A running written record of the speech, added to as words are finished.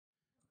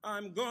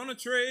I'm gonna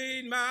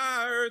trade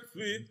my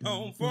earthly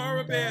home for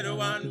a better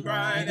one,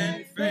 bright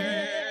and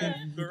fair.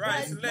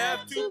 Christ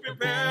left to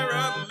prepare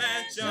a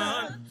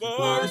mansion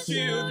for his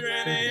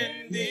children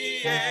in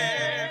the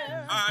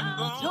air. I'm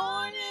gonna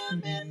join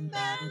him in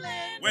that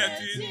land where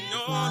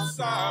no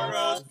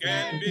sorrows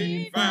can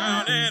be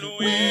found. And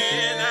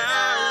when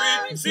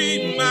I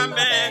receive my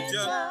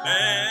mansion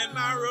and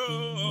my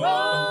robe,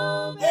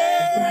 oh, don't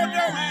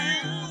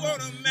you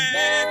want a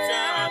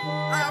mansion?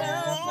 I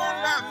want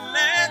my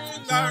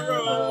mansion, my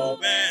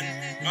robe, and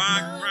my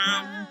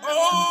crown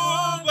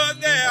over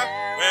there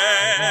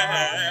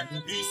where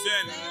peace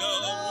and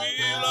love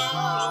will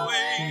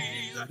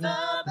always.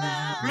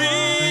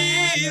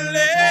 Please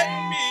let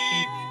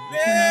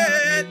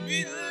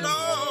me,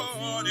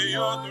 Lord,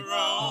 your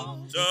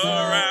throne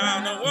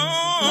surround the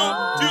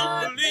wall to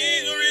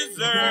please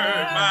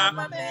reserve my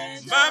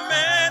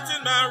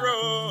mansion, my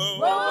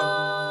robe.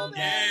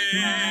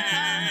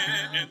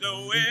 Yeah, in the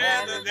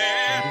weather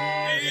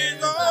there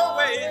is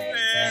always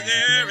there.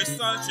 There is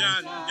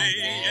sunshine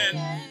day and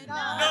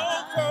no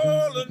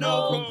cold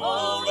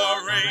or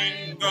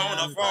rain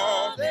gonna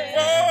fall.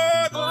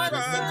 For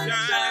the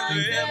sunshine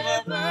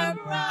ever.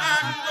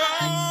 I'm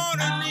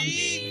gonna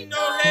need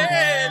no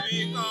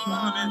heavy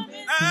garment.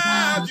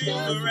 I'll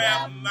just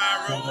wrap my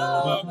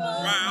robe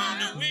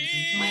around me,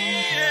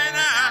 and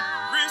I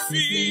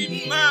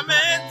receive my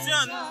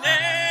mansion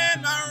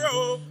and my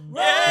robe.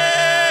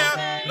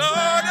 Yeah,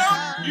 Lord,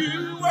 don't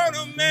you want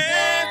a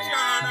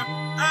mansion?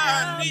 I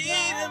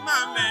need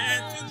my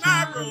mansion,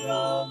 my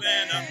robe,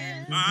 and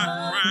my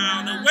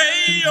crown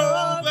way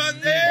over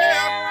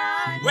there,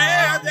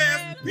 where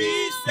there's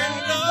peace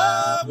and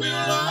love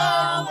will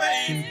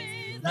always.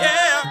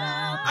 Yeah,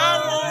 I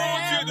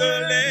want you to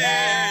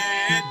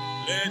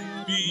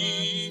let me,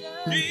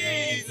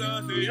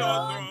 Jesus, your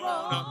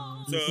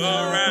throne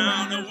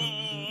surround the one.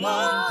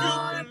 Won't you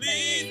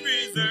please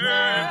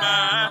reserve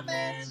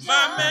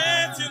my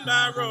mansion,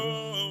 my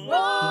robe?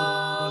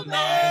 Lord, I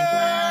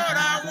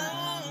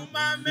want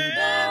my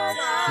mansion,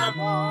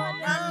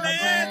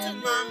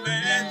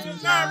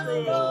 my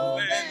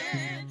robe,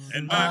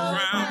 and my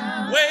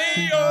crown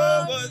way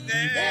over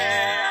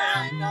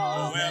there,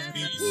 where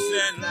peace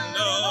and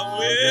love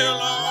will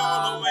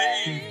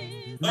always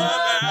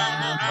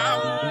abound. I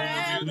want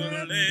you to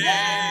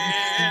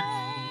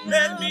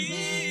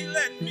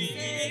let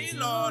me,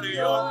 Lord,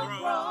 your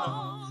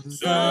throne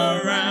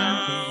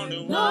surround.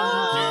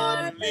 Won't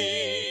you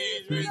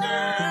please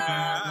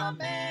reserve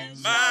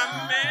my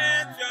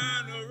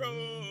mansion,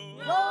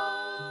 robe,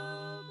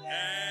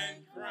 and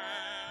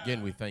crown.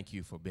 Again, we thank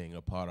you for being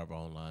a part of our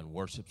online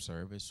worship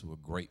service. We're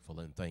grateful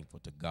and thankful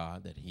to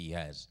God that he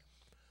has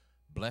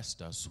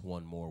blessed us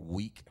one more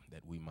week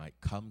that we might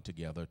come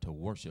together to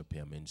worship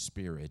him in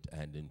spirit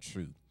and in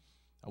truth.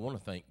 I want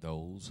to thank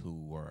those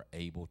who were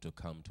able to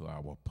come to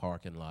our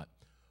parking lot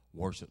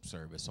worship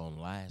service on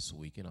last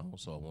week, and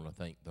also I want to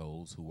thank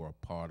those who were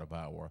part of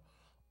our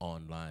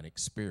online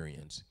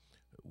experience.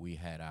 We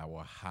had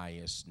our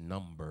highest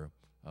number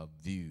of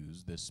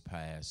views this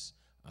past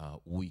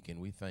week, and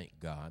we thank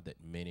God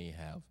that many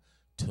have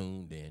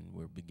tuned in.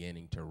 We're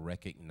beginning to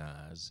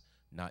recognize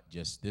not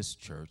just this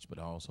church, but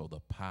also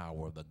the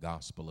power of the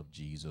gospel of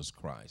Jesus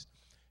Christ.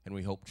 And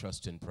we hope,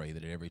 trust, and pray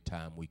that every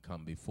time we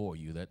come before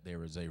you that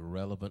there is a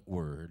relevant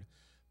word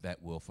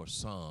that will, for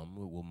some,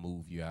 will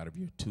move you out of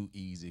your too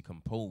easy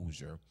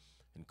composure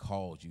and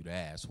cause you to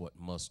ask, what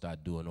must I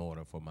do in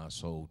order for my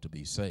soul to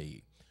be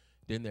saved?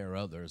 Then there are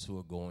others who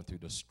are going through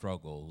the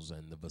struggles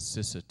and the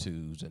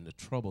vicissitudes and the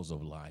troubles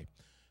of life.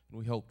 And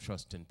we hope,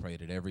 trust, and pray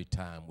that every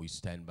time we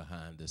stand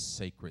behind this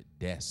sacred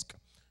desk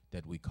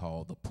that we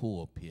call the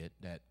pulpit,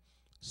 that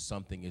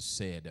something is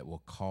said that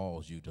will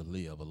cause you to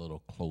live a little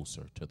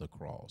closer to the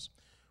cross.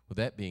 With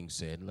that being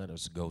said, let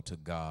us go to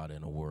God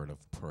in a word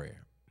of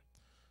prayer.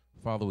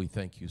 Father, we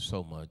thank you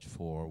so much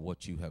for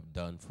what you have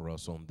done for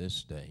us on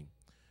this day.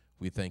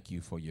 We thank you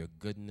for your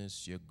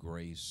goodness, your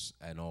grace,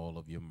 and all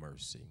of your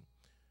mercy.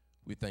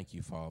 We thank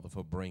you, Father,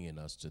 for bringing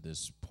us to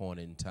this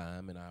point in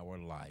time in our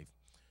life,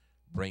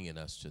 bringing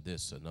us to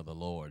this, another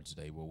Lord's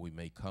Day, where we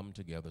may come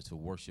together to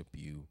worship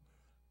you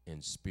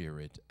in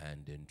spirit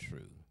and in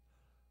truth.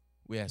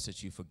 We ask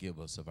that you forgive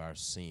us of our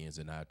sins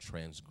and our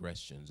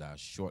transgressions, our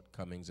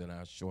shortcomings and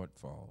our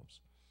shortfalls.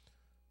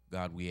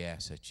 God, we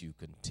ask that you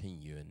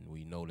continue, and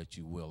we know that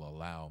you will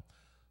allow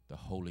the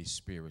Holy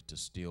Spirit to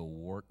still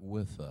work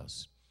with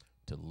us,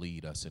 to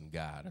lead us and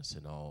guide us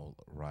in all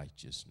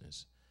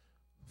righteousness.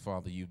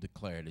 Father, you've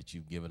declared that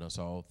you've given us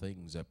all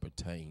things that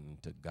pertain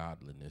to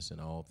godliness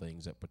and all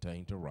things that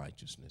pertain to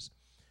righteousness.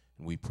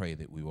 And we pray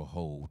that we will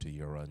hold to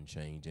your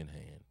unchanging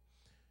hand.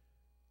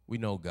 We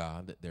know,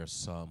 God, that there's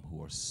some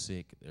who are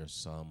sick. There's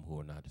some who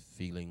are not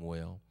feeling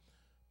well.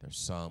 There's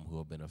some who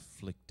have been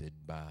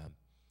afflicted by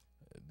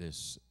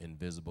this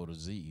invisible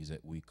disease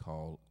that we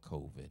call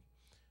COVID.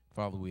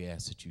 Father, we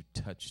ask that you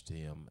touch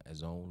them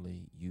as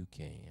only you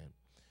can.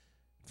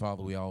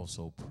 Father, we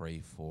also pray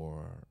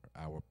for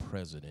our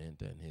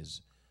president and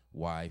his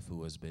wife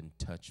who has been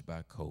touched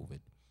by COVID.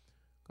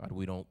 God,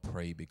 we don't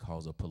pray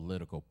because of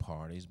political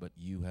parties, but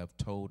you have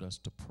told us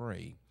to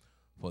pray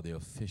for the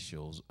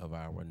officials of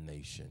our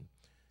nation.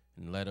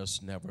 And let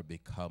us never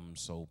become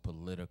so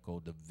political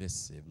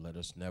divisive. Let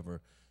us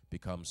never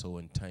become so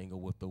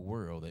entangled with the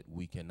world that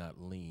we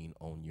cannot lean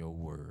on your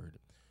word.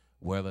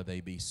 Whether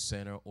they be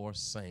sinner or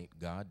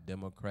saint, God,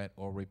 Democrat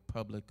or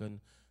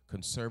Republican,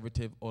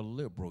 conservative or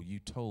liberal, you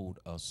told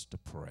us to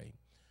pray.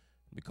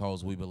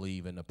 Because we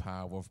believe in the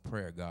power of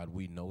prayer, God,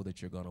 we know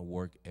that you're going to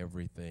work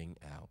everything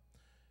out.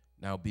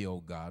 Now be, oh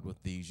God,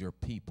 with these your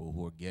people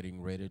who are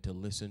getting ready to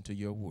listen to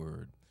your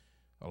word.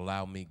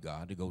 Allow me,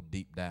 God, to go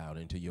deep down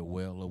into your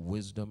well of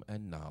wisdom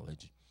and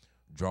knowledge.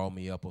 Draw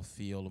me up a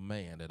field of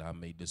man that I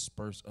may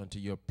disperse unto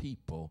your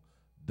people,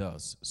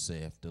 thus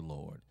saith the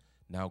Lord.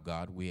 Now,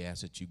 God, we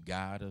ask that you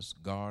guide us,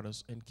 guard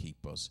us, and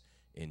keep us.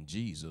 In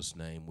Jesus'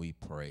 name we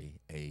pray,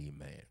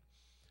 amen.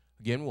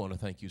 Again, we want to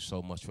thank you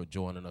so much for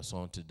joining us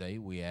on today.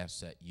 We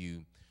ask that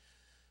you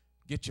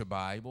get your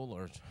Bible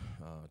or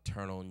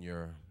turn on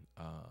your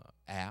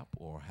app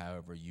or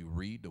however you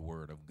read the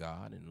Word of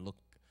God and look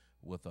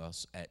with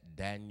us at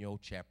Daniel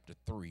chapter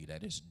 3.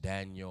 That is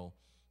Daniel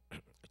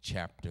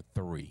chapter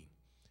 3.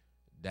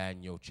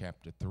 Daniel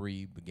chapter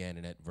 3,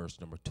 beginning at verse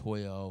number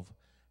 12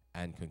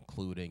 and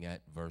concluding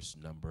at verse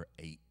number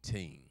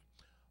 18.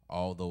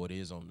 Although it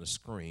is on the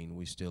screen,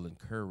 we still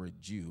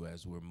encourage you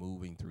as we're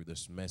moving through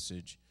this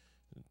message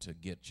to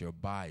get your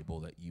Bible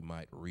that you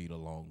might read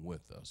along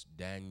with us.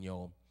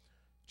 Daniel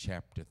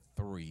chapter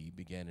 3,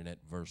 beginning at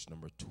verse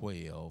number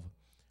 12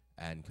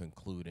 and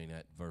concluding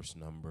at verse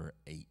number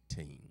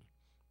 18.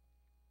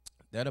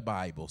 That the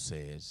Bible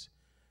says,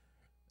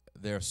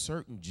 there are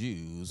certain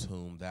Jews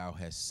whom thou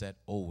hast set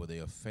over the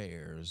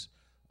affairs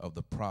of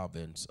the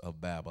province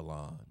of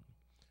Babylon,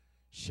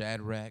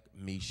 Shadrach,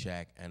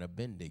 Meshach, and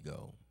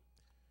Abednego.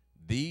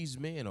 These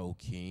men, O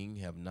king,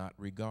 have not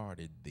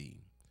regarded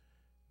thee.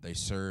 They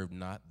serve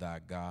not thy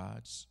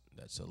gods,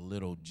 that's a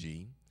little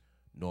g,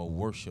 nor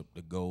worship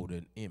the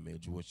golden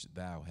image which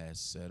thou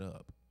hast set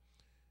up.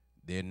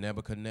 Then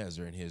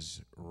Nebuchadnezzar in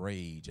his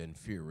rage and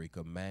fury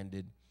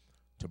commanded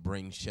to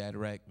bring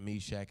Shadrach,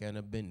 Meshach, and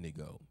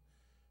Abednego.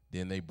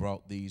 Then they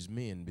brought these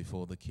men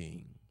before the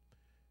king.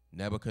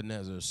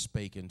 Nebuchadnezzar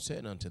spake and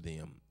said unto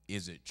them,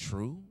 Is it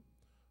true,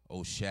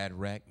 O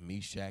Shadrach,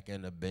 Meshach,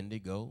 and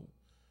Abednego?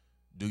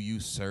 Do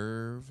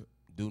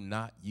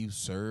not you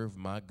serve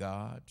my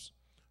gods,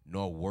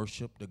 nor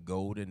worship the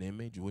golden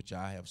image which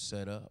I have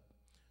set up?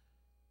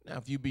 Now,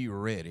 if you be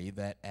ready,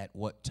 that at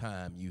what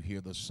time you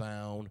hear the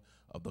sound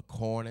of the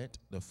cornet,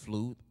 the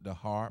flute, the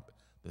harp,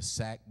 the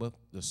sackbut,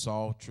 the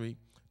psaltery,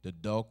 the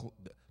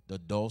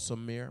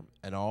dulcimer,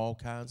 and all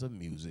kinds of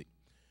music,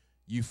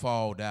 you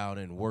fall down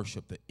and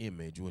worship the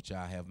image which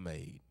I have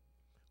made.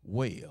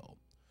 Well,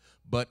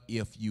 but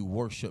if you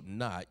worship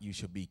not, you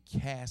shall be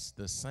cast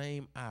the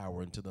same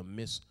hour into the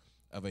midst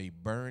of a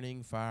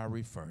burning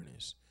fiery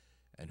furnace.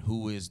 And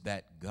who is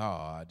that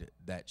God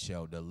that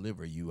shall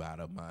deliver you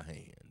out of my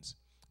hands?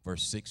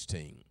 Verse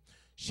 16,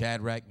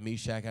 Shadrach,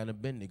 Meshach, and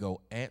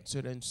Abednego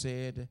answered and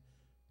said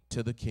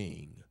to the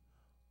king,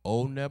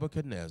 O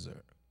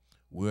Nebuchadnezzar,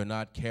 we are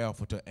not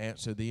careful to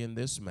answer thee in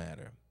this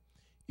matter.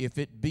 If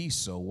it be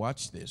so,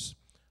 watch this,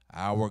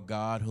 our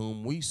God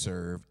whom we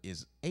serve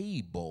is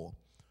able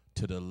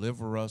to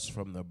deliver us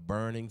from the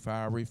burning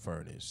fiery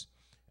furnace,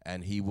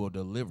 and he will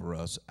deliver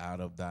us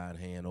out of thine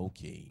hand, O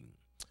king.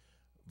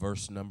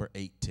 Verse number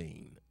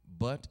 18,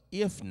 but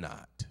if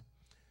not,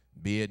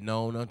 be it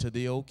known unto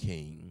thee, O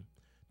king,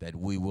 that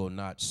we will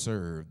not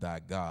serve thy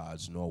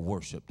gods, nor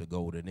worship the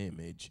golden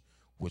image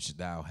which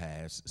thou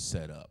hast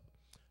set up.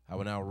 I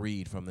will now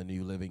read from the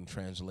New Living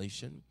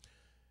Translation,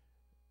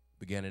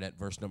 beginning at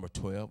verse number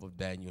 12 of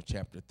Daniel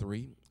chapter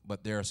 3.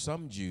 But there are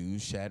some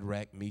Jews,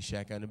 Shadrach,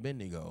 Meshach, and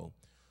Abednego,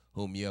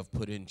 whom ye have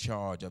put in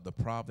charge of the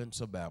province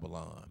of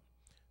Babylon.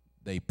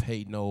 They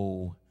pay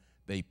no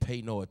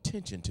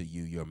attention to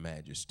you, your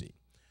majesty.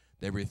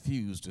 They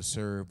refuse to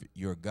serve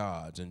your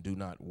gods and do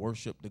not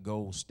worship the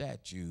gold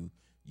statue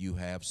you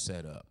have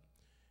set up.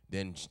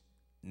 Then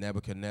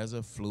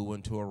Nebuchadnezzar flew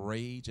into a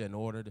rage and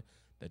ordered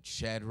that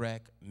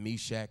Shadrach,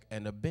 Meshach,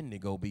 and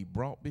Abednego be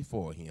brought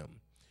before him.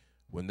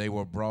 When they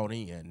were brought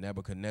in,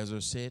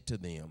 Nebuchadnezzar said to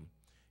them,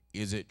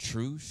 Is it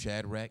true,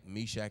 Shadrach,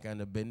 Meshach,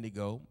 and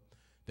Abednego,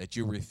 that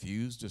you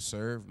refuse to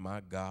serve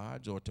my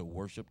gods or to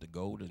worship the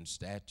golden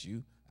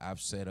statue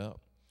I've set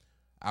up?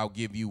 I'll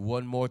give you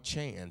one more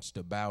chance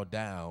to bow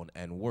down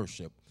and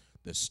worship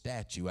the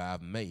statue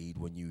I've made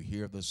when you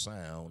hear the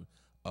sound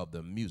of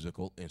the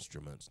musical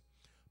instruments.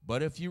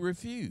 But if you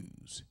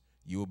refuse,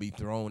 you will be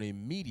thrown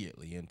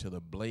immediately into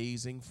the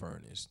blazing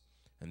furnace,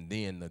 and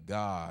then what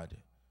God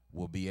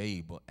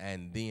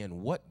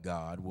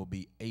will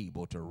be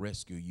able to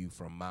rescue you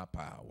from my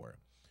power?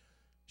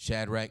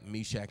 Shadrach,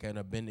 Meshach, and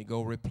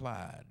Abednego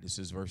replied, this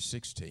is verse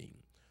 16,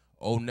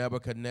 O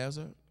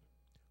Nebuchadnezzar,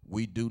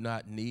 we do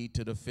not need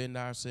to defend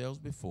ourselves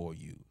before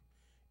you.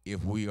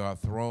 If we are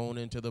thrown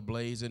into the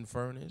blazing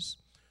furnace,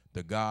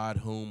 the God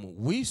whom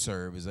we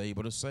serve is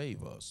able to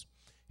save us.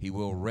 He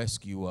will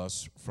rescue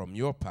us from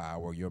your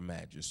power, your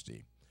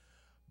majesty.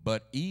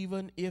 But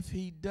even if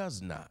he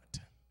does not,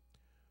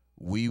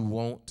 we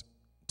want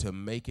to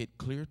make it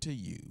clear to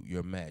you,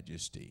 your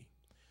majesty,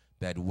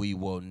 that we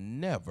will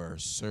never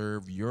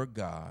serve your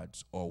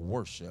gods or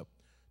worship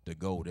the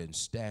golden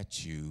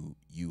statue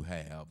you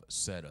have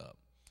set up.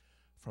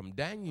 From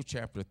Daniel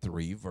chapter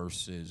 3,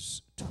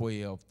 verses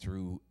 12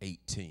 through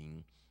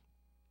 18,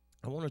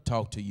 I want to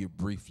talk to you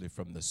briefly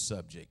from the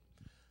subject,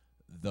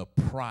 the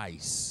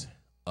price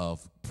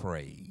of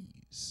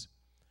praise.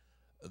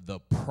 The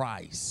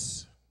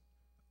price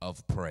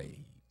of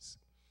praise.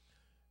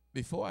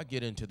 Before I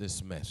get into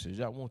this message,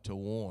 I want to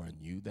warn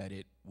you that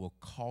it will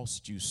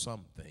cost you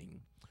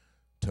something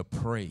to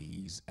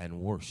praise and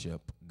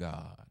worship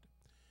God.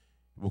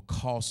 It will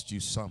cost you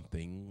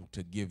something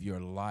to give your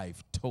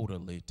life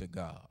totally to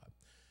God.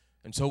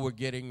 And so we're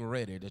getting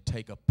ready to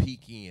take a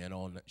peek in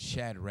on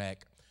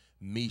Shadrach,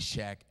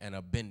 Meshach, and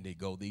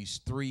Abednego, these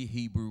three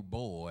Hebrew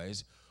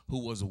boys who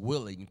was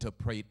willing to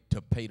pay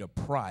the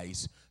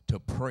price to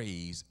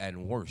praise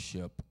and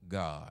worship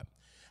God.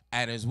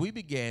 And as we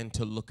began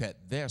to look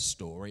at their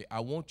story, I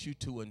want you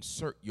to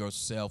insert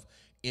yourself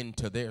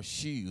into their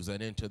shoes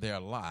and into their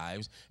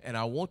lives. And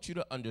I want you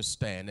to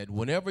understand that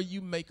whenever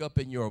you make up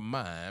in your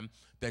mind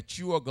that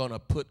you are going to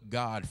put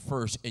God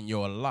first in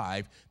your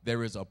life,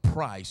 there is a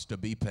price to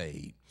be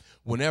paid.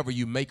 Whenever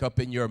you make up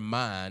in your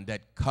mind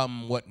that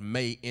come what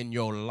may in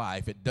your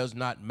life, it does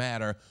not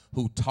matter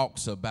who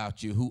talks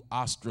about you, who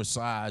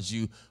ostracize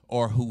you,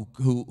 or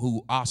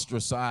who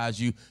ostracize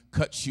you,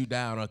 cuts you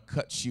down or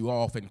cuts you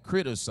off and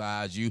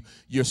criticize you,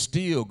 you're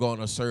still going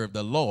to serve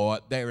the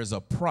Lord. There is a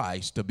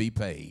price to be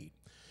paid.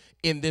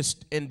 In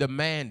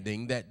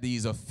demanding that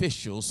these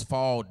officials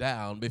fall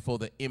down before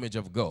the image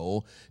of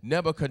gold,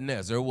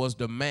 Nebuchadnezzar was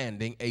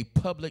demanding a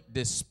public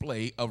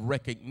display of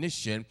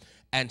recognition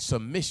and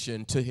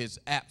submission to his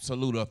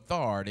absolute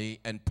authority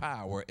and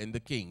power in the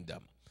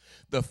kingdom.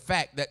 The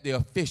fact that the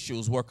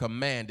officials were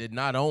commanded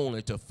not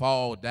only to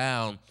fall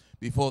down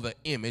before the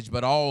image,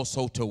 but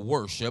also to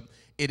worship,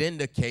 it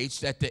indicates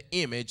that the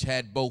image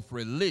had both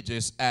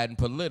religious and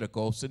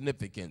political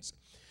significance.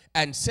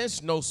 And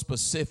since no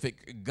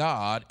specific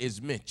God is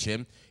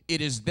mentioned,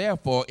 it is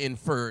therefore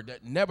inferred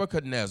that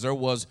Nebuchadnezzar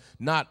was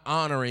not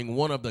honoring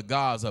one of the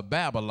gods of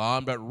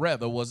Babylon, but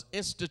rather was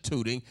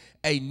instituting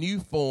a new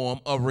form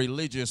of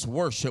religious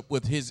worship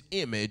with his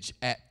image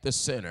at the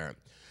center.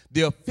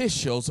 The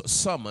officials were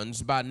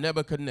summoned by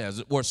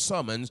Nebuchadnezzar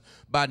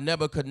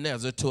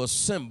to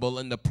assemble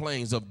in the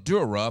plains of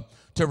Dura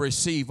to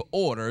receive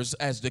orders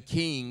as the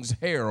king's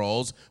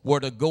heralds were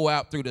to go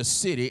out through the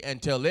city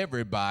and tell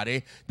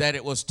everybody that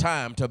it was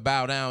time to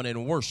bow down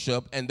and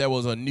worship and there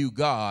was a new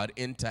God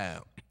in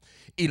town.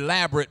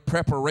 Elaborate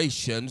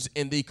preparations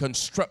in the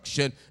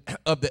construction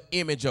of the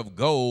image of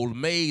gold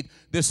made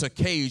this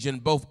occasion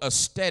both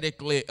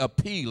aesthetically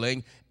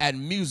appealing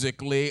and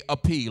musically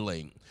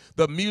appealing.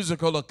 The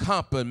musical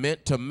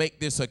accompaniment to make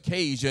this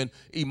occasion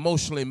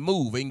emotionally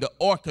moving. The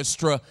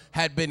orchestra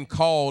had been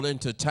called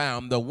into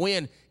town. The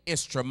wind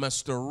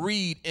instruments, the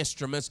reed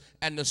instruments,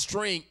 and the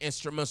string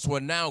instruments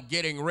were now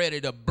getting ready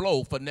to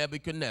blow for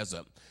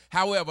Nebuchadnezzar.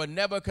 However,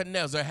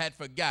 Nebuchadnezzar had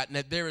forgotten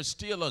that there is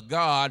still a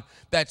God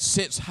that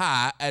sits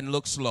high and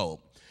looks low.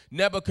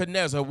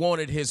 Nebuchadnezzar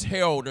wanted his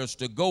heralders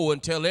to go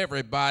and tell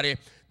everybody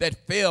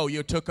that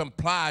failure to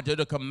comply to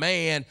the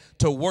command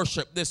to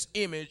worship this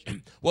image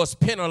was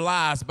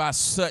penalized by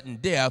sudden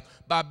death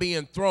by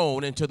being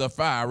thrown into the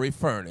fiery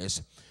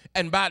furnace.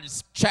 And by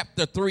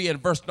chapter 3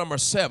 and verse number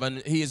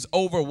 7, he is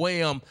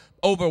overwhelmed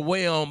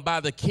by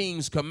the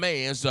king's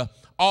commands, the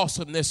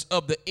awesomeness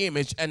of the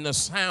image and the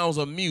sounds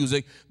of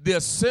music. The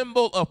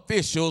assembled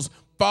officials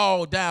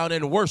fall down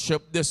and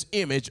worship this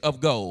image of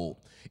gold.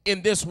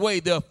 In this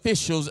way, the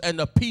officials and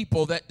the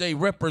people that they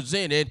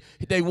represented,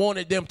 they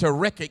wanted them to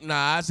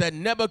recognize that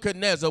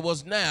Nebuchadnezzar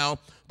was now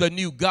the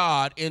new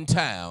God in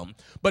town.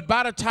 But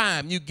by the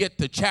time you get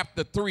to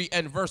chapter 3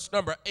 and verse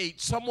number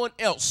 8, someone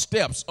else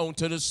steps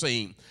onto the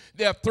scene.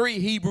 There are three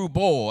Hebrew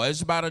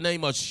boys by the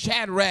name of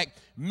Shadrach,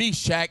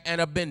 Meshach,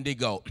 and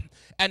Abednego.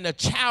 And the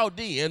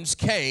Chaldeans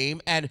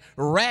came and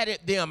ratted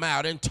them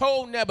out and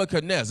told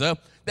Nebuchadnezzar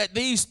that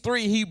these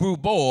three Hebrew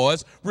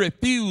boys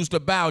refused to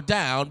bow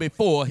down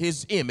before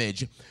his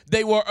image.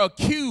 They were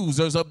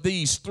accusers of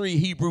these three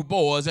Hebrew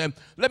boys. And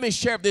let me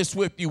share this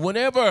with you.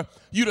 Whenever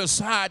you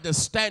decide to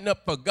stand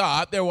up for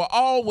God, there will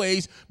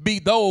always be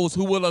those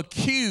who will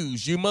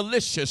accuse you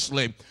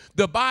maliciously.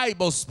 The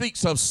Bible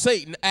speaks of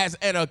Satan as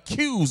an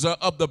accuser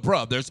of the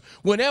brothers.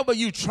 Whenever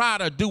you try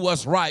to do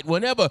what's right,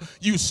 whenever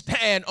you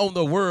stand on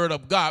the word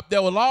of God,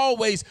 there will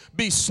always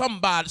be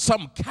somebody,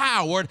 some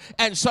coward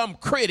and some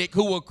critic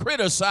who will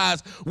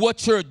criticize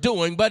what you're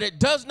doing. But it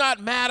does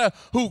not matter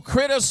who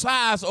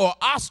criticize or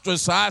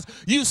ostracize.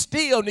 You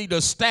still need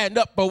to stand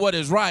up for what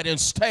is right and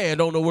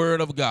stand on the word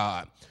of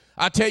God.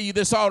 I tell you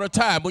this all the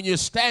time. When you're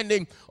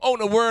standing on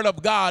the word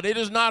of God, it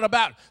is not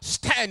about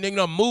standing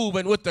or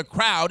moving with the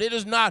crowd. It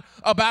is not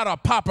about a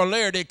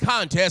popularity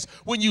contest.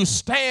 When you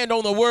stand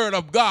on the word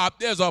of God,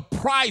 there's a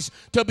price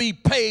to be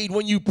paid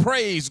when you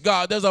praise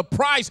God. There's a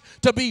price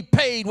to be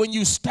paid when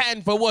you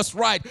stand for what's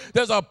right.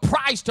 There's a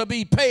price to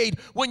be paid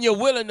when you're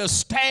willing to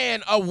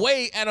stand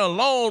away and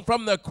alone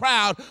from the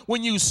crowd.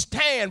 When you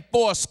stand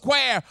for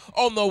square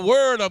on the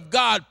word of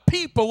God,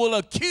 people will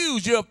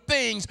accuse you of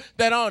things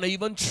that aren't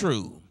even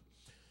true.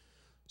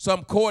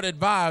 Some court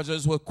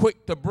advisors were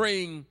quick to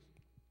bring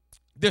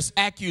this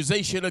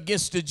accusation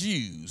against the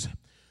Jews.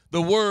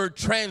 The word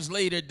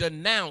translated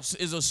denounce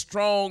is a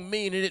strong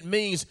meaning. It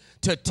means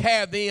to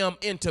tear them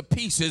into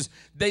pieces.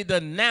 They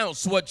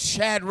denounced what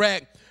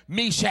Shadrach,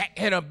 Meshach,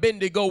 and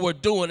Abednego were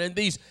doing, and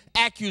these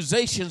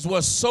accusations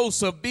were so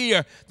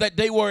severe that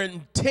they were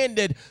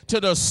intended to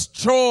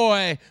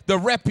destroy the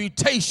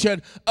reputation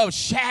of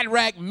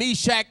Shadrach,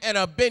 Meshach, and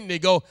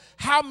Abednego.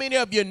 How many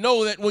of you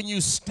know that when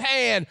you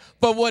stand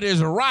for what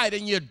is right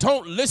and you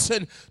don't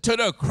listen to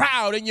the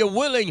crowd and you're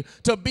willing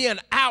to be an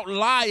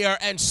outlier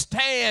and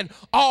stand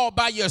all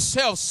by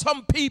yourself,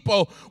 some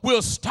people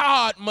will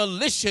start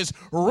malicious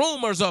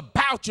rumors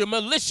about you,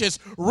 malicious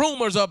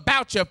rumors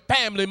about your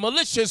family,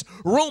 malicious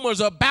rumors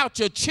about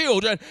your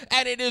children,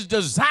 and it is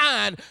designed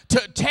to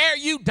tear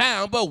you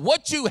down. But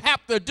what you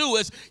have to do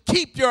is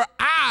keep your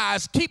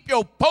eyes, keep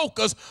your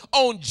focus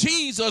on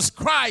Jesus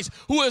Christ,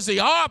 who is the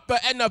author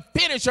and the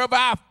finisher of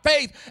our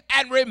faith,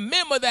 and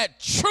remember that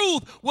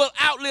truth will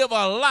outlive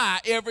a lie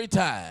every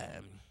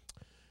time.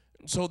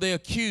 So they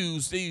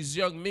accused these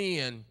young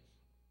men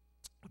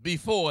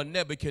before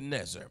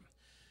Nebuchadnezzar.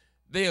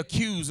 Their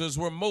accusers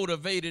were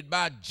motivated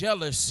by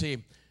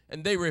jealousy,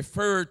 and they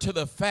referred to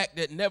the fact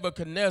that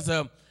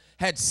Nebuchadnezzar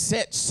had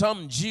set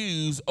some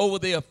Jews over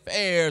the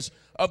affairs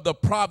of the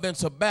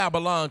province of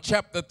Babylon,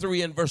 chapter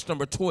 3 and verse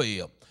number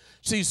 12.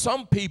 See,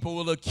 some people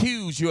will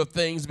accuse you of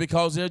things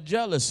because they're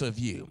jealous of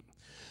you.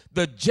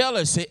 The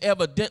jealousy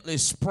evidently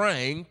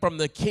sprang from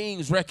the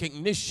king's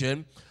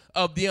recognition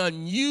of the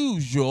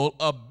unusual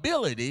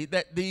ability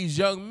that these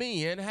young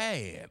men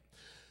had.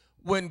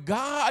 When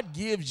God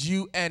gives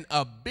you an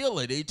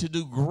ability to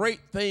do great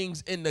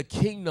things in the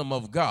kingdom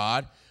of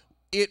God,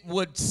 it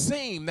would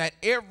seem that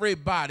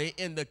everybody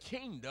in the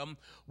kingdom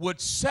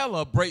would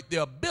celebrate the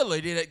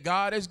ability that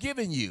God has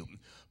given you.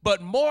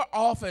 But more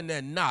often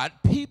than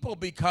not, people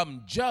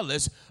become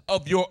jealous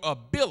of your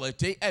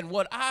ability. And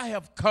what I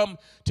have come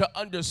to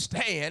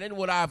understand and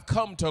what I've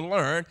come to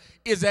learn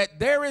is that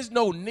there is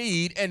no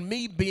need in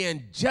me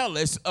being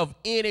jealous of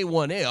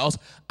anyone else.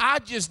 I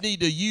just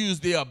need to use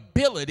the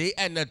ability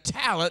and the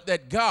talent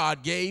that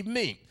God gave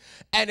me.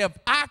 And if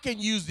I can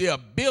use the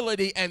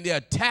ability and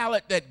the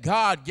talent that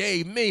God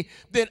gave me,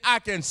 then I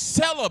can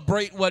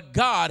celebrate what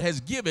God has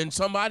given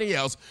somebody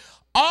else.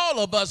 All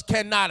of us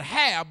cannot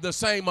have the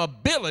same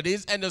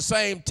abilities and the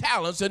same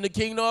talents in the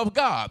kingdom of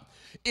God.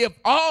 If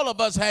all of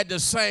us had the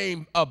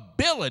same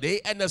ability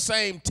and the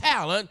same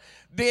talent,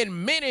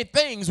 then many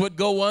things would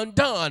go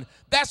undone.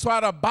 That's why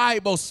the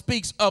Bible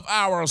speaks of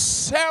our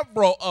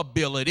several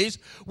abilities,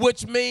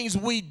 which means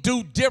we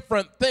do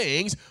different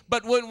things,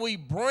 but when we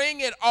bring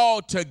it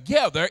all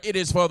together, it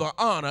is for the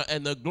honor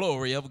and the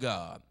glory of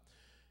God.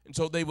 And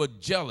so they were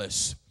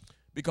jealous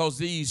because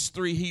these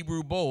three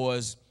Hebrew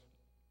boys,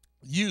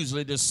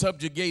 usually the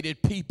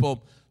subjugated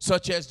people,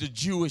 such as the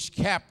Jewish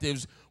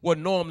captives, were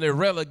normally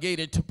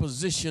relegated to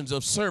positions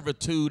of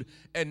servitude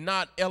and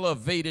not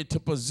elevated to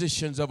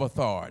positions of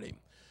authority.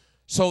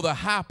 So the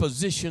high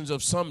positions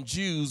of some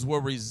Jews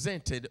were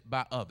resented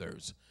by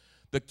others.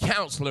 The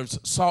counselors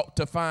sought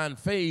to find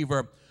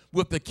favor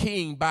with the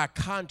king by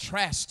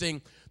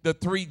contrasting the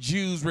three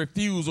Jews'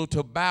 refusal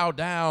to bow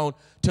down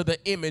to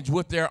the image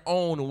with their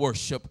own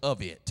worship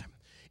of it.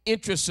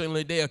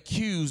 Interestingly, they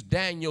accused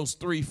Daniel's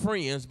three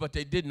friends, but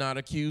they did not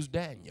accuse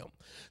Daniel.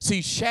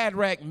 See,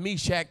 Shadrach,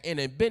 Meshach, and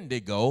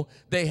Abednego,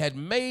 they had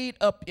made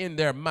up in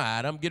their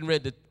mind, I'm getting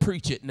ready to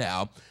preach it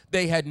now,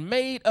 they had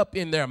made up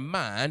in their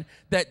mind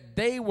that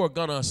they were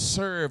going to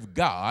serve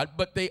God,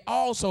 but they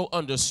also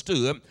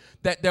understood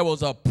that there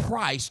was a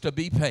price to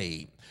be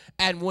paid.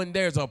 And when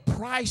there's a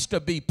price to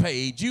be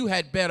paid, you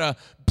had better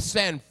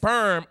stand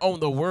firm on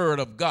the word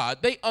of God.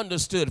 They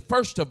understood,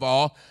 first of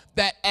all,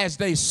 that as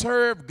they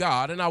serve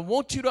God, and I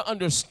want you to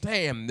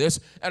understand this,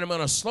 and I'm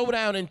going to slow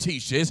down and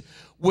teach this,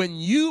 when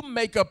you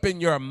make up in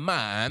your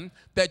mind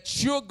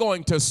that you're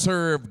going to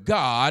serve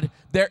God,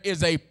 there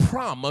is a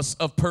promise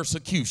of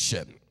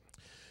persecution.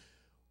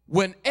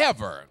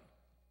 Whenever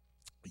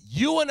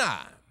you and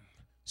I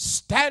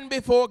stand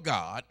before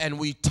God and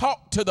we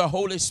talk to the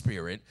Holy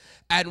Spirit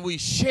and we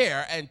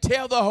share and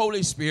tell the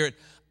Holy Spirit,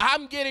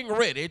 I'm getting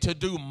ready to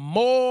do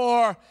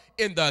more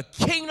in the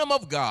kingdom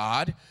of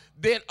God,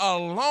 then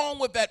along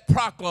with that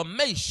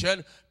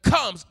proclamation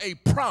comes a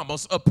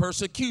promise of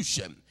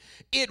persecution.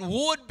 It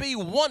would be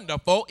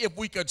wonderful if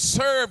we could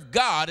serve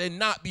God and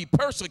not be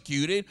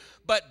persecuted,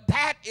 but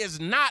that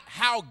is not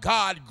how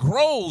God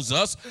grows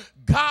us.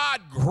 God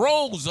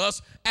grows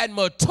us and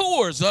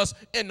matures us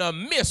in the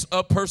midst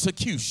of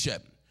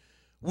persecution.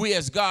 we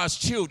as God's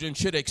children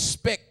should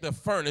expect the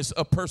furnace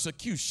of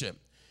persecution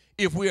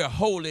if we are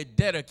wholly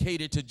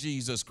dedicated to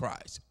Jesus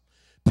Christ.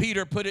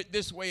 Peter put it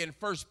this way in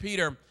 1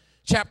 Peter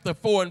chapter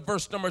 4 and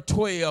verse number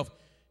 12.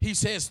 He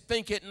says,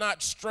 think it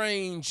not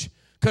strange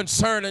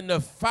concerning the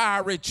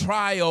fiery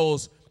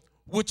trials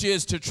which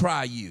is to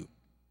try you.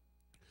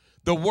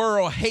 The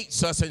world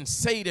hates us, and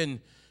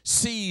Satan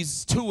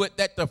sees to it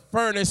that the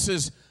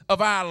furnaces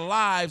of our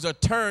lives are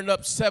turned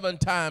up 7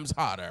 times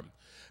hotter.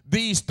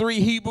 These 3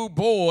 Hebrew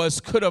boys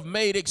could have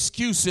made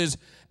excuses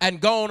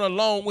and gone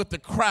along with the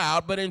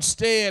crowd, but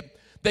instead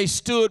they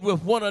stood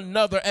with one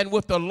another and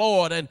with the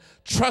Lord, and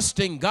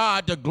trusting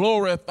God to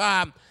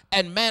glorify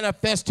and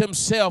manifest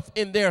himself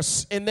in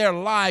their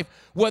life,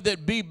 whether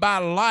it be by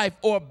life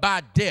or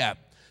by death.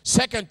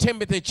 2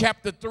 Timothy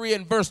chapter 3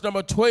 and verse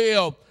number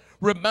 12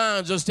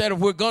 reminds us that if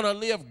we're going to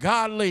live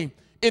godly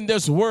in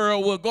this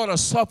world, we're going to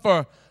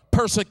suffer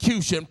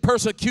persecution.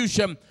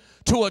 Persecution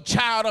to a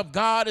child of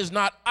God is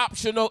not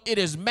optional, it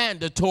is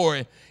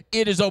mandatory.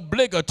 It is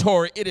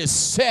obligatory. It is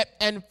set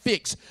and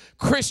fixed.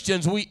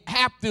 Christians, we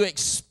have to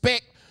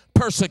expect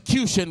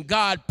persecution.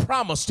 God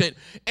promised it.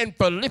 In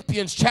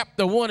Philippians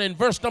chapter 1 and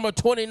verse number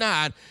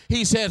 29,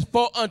 he says,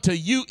 for unto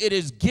you it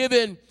is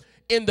given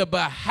in the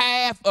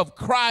behalf of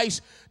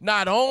Christ,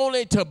 not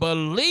only to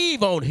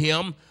believe on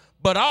him,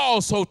 but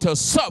also to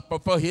suffer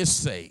for his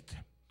sake.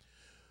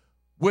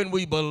 When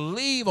we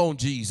believe on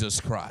Jesus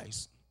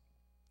Christ,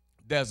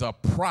 there's a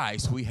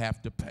price we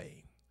have to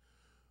pay.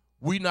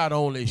 We not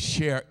only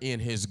share in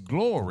his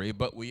glory,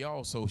 but we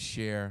also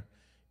share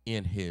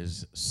in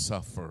his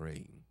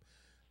suffering.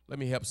 Let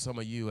me help some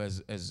of you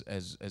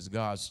as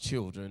God's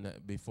children.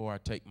 Before I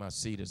take my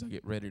seat, as I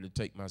get ready to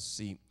take my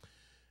seat,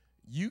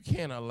 you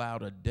can't allow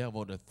the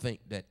devil to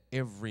think that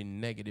every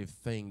negative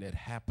thing that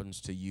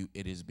happens to you,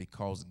 it is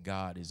because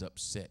God is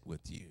upset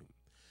with you.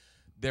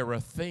 There are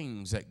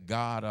things that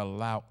God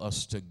allows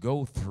us to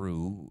go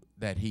through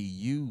that he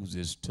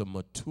uses to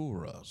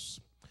mature us.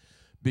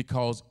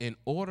 Because in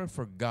order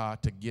for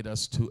God to get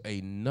us to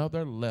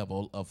another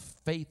level of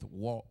faith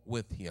walk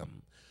with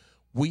him,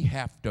 we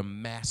have to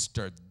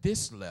master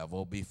this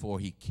level before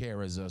he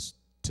carries us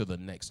to the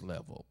next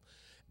level.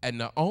 And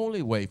the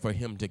only way for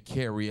him to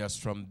carry us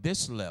from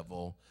this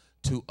level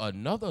to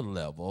another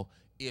level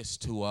is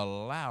to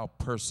allow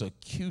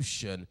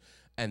persecution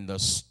and the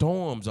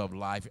storms of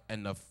life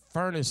and the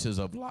furnaces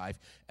of life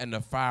and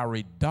the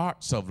fiery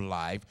darts of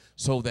life,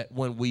 so that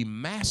when we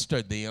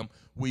master them,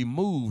 we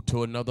move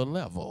to another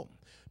level.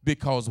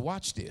 Because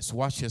watch this. I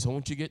want you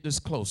to get this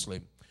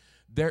closely.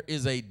 There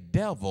is a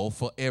devil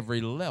for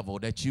every level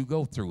that you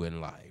go through in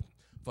life.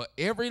 For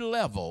every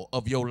level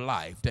of your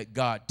life that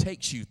God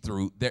takes you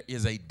through, there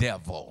is a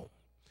devil.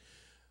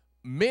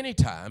 Many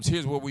times,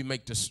 here's where we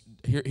make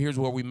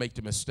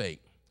the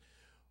mistake.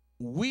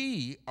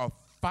 We are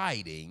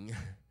fighting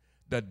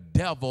the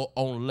devil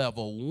on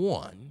level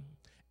 1,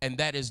 and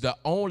that is the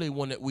only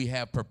one that we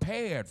have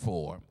prepared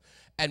for.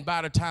 And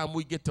by the time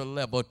we get to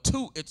level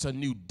 2, it's a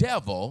new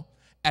devil,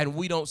 and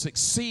we don't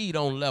succeed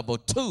on level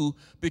 2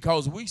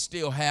 because we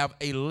still have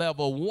a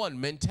level 1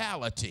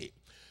 mentality.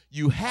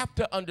 You have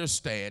to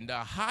understand, the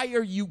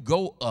higher you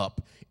go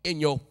up in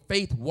your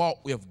faith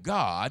walk with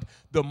God,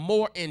 the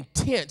more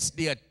intense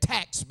the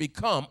attacks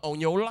become on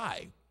your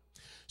life.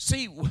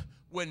 See,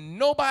 when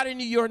nobody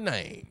knew your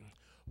name,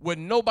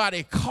 when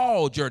nobody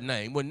called your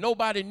name, when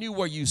nobody knew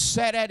where you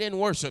sat at in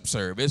worship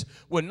service,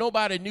 when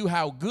nobody knew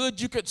how good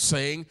you could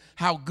sing,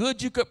 how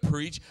good you could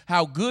preach,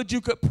 how good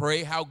you could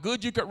pray, how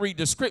good you could read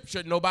the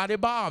scripture, nobody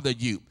bothered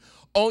you.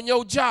 On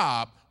your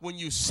job, when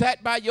you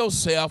sat by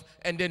yourself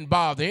and didn't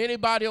bother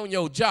anybody on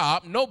your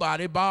job,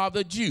 nobody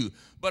bothered you.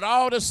 But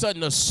all of a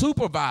sudden, the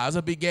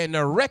supervisor began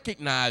to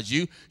recognize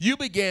you. You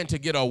began to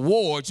get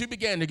awards. You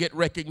began to get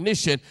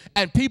recognition,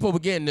 and people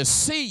began to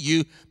see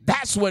you.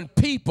 That's when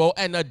people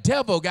and the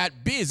devil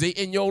got busy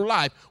in your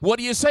life. What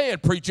are you saying,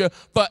 preacher?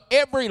 For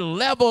every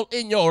level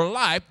in your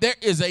life, there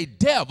is a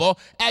devil,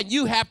 and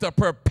you have to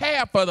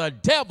prepare for the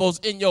devils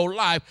in your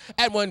life.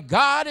 And when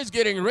God is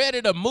getting ready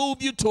to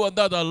move you to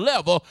another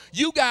level,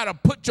 you got to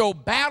put your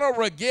battle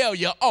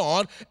regalia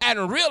on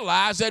and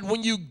realize that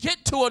when you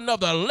get to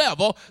another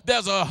level,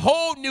 there's a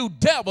whole new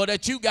devil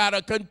that you got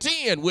to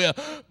contend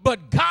with.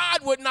 But God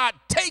would not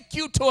take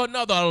you to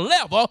another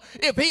level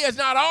if he has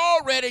not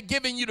already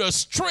given you the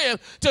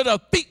strength to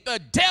defeat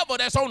the devil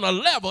that's on the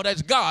level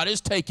that God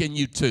is taking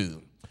you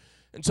to.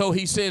 And so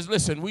he says,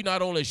 listen, we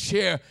not only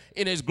share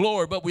in his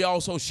glory, but we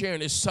also share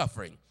in his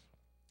suffering.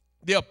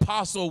 The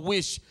apostle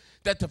wished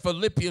that the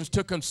Philippians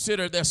to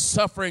consider their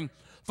suffering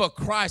for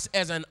Christ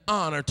as an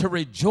honor, to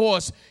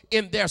rejoice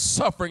in their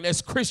suffering.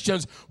 As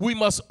Christians, we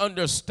must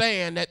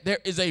understand that there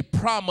is a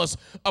promise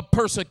of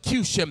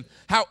persecution.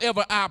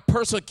 However, our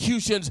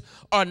persecutions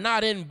are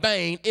not in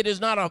vain. It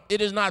is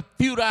not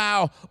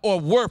futile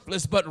or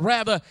worthless, but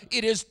rather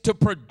it is to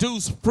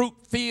produce fruit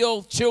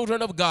fruit-filled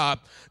children of God,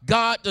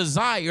 God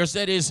desires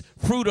that his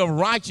fruit of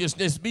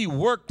righteousness be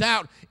worked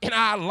out in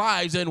our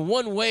lives. And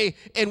one way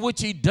in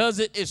which he does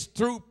it is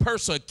through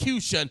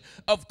persecution.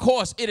 Of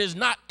course, it is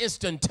not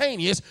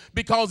instantaneous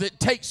because it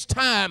takes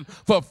time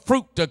for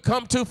fruit to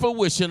come to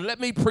fruition. Let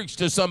me preach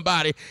to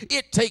somebody.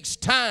 It takes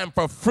time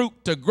for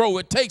fruit to grow.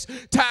 It takes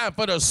time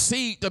for the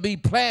seed to be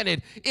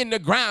planted in the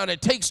ground.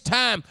 It takes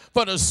time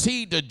for the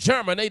seed to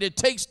germinate. It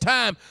takes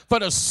time for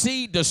the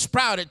seed to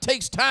sprout. It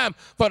takes time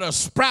for the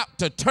sprout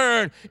to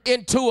turn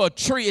into a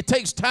tree. It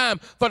takes time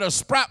for the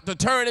sprout to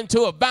turn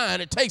into a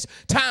vine. It takes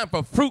time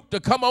for fruit to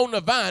come on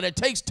the vine. It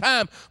takes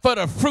time for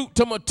the fruit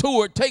to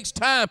mature. It takes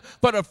time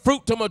for the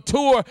fruit to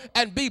mature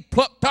and be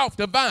plucked off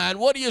the vine.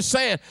 What are you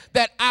saying?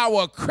 That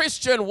our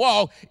Christian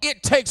walk,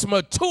 it takes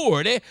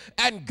maturity,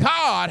 and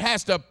God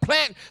has to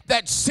plant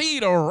that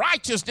seed of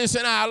righteousness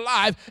in our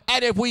life,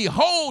 and if we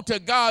hold to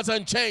God's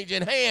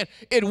unchanging hand,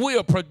 it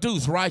will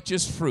produce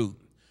righteous fruit.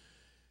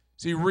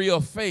 See, real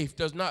faith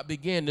does not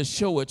begin to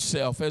show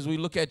itself. As we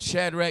look at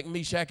Shadrach,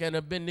 Meshach, and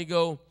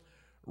Abednego,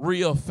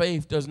 real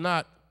faith does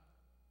not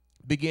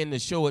begin to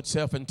show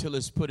itself until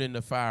it's put in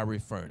the fiery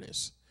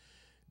furnace.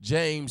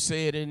 James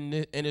said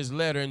in his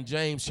letter in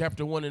James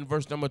chapter 1 and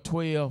verse number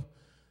 12,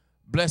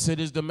 blessed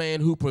is the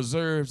man who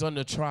perseveres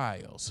under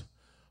trials,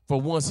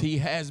 for once he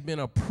has been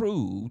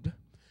approved,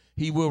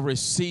 he will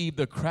receive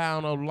the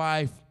crown of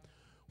life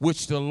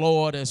which the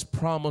Lord has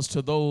promised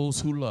to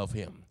those who love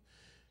him.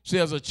 See,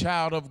 as a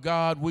child of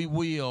God, we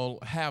will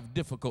have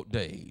difficult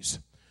days.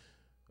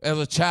 As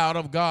a child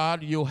of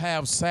God, you'll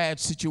have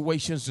sad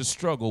situations to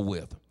struggle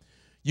with.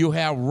 You'll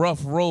have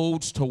rough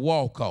roads to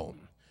walk on.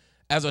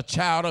 As a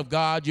child of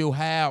God, you'll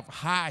have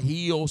high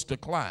hills to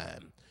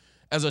climb.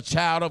 As a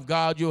child of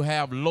God, you'll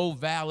have low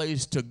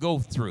valleys to go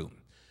through.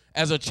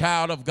 As a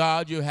child of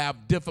God, you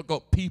have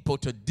difficult people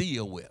to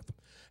deal with.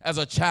 As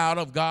a child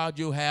of God,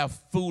 you have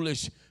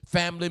foolish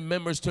family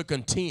members to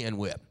contend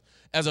with.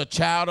 As a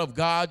child of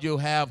God, you'll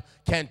have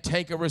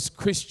cantankerous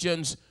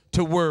Christians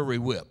to worry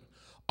with.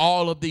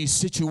 All of these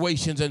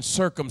situations and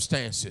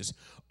circumstances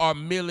are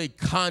merely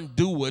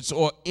conduits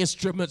or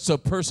instruments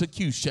of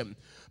persecution,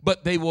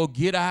 but they will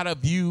get out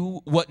of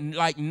you what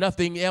like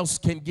nothing else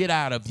can get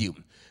out of you.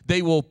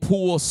 They will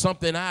pull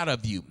something out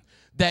of you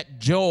that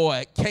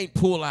joy can't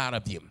pull out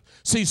of you.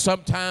 See,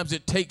 sometimes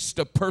it takes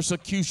the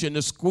persecution,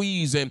 the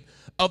squeezing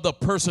of the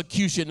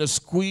persecution to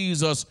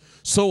squeeze us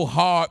so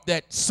hard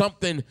that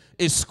something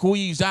is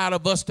squeezed out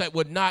of us that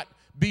would not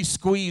be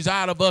squeezed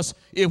out of us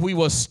if we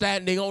were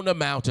standing on the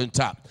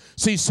mountaintop.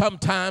 See,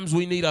 sometimes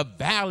we need a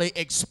valley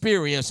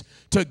experience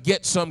to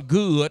get some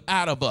good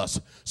out of us.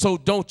 So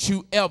don't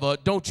you ever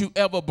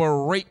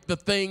berate the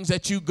things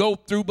that you go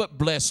through, but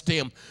bless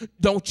them.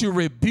 Don't you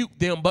rebuke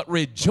them, but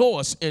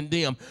rejoice in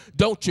them.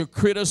 Don't you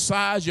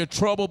criticize your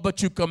trouble,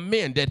 but you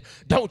commend it.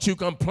 Don't you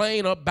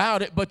complain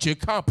about it, but you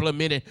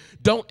compliment it.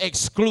 Don't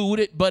exclude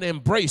it, but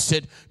embrace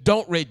it.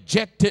 Don't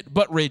reject it,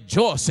 but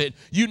rejoice it.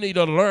 You need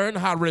to learn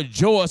how to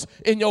rejoice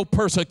in your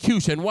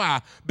persecution.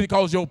 Why?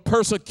 Because your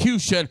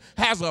persecution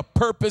has a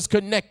purpose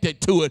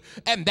connected to it,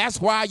 and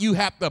that's why you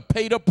have to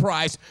pay the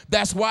price.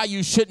 That's why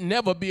you should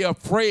never be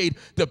afraid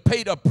to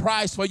pay the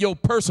price for your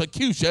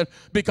persecution,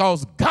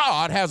 because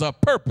God has a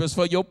purpose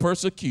for your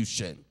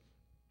persecution.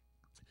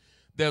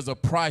 There's a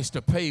price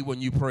to pay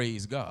when you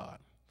praise God.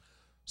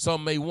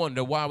 Some may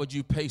wonder, why would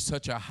you pay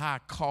such a high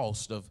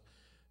cost of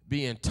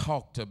being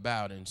talked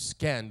about and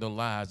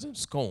scandalized and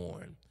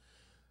scorned?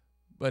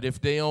 But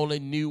if they only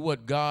knew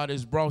what God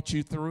has brought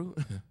you through,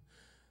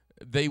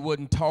 they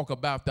wouldn't talk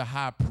about the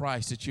high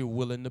price that you're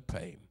willing to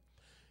pay.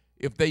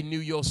 If they knew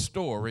your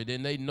story,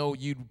 then they know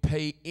you'd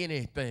pay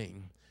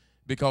anything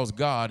because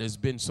God has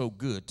been so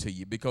good to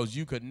you, because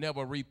you could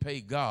never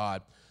repay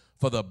God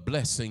for the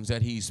blessings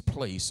that he's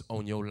placed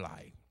on your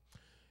life.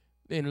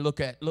 Then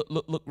look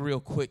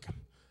real quick.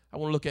 I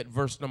want to look at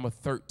verse number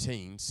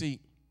 13. See,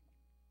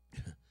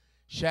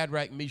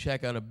 Shadrach,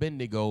 Meshach, and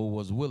Abednego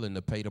was willing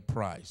to pay the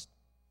price.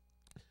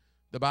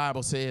 The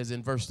Bible says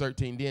in verse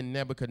 13, then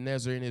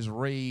Nebuchadnezzar in his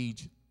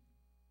rage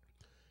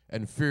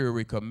and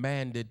fury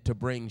commanded to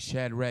bring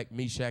Shadrach,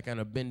 Meshach, and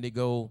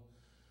Abednego.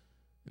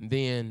 And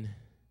then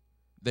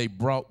they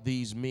brought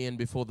these men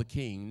before the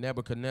king.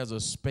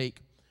 Nebuchadnezzar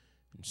spake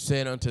and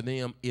said unto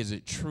them, is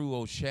it true,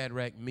 O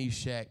Shadrach,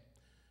 Meshach,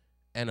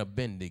 and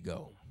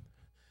Abednego?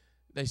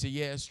 They said,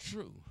 yeah, it's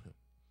true.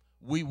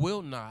 We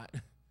will not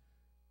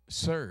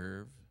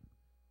serve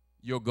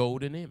your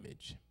golden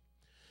image.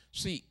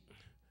 See,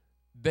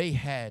 they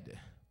had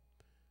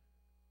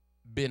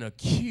been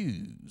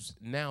accused.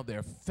 Now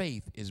their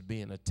faith is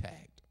being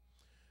attacked.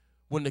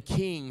 When the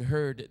king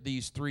heard that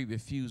these three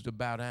refused to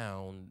bow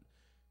down,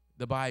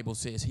 the Bible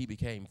says he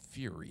became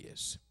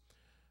furious.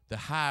 The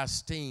high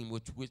esteem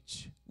with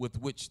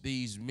which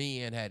these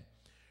men had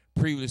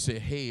previously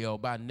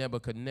held by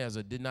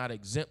Nebuchadnezzar did not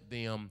exempt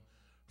them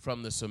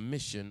from the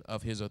submission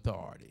of his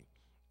authority.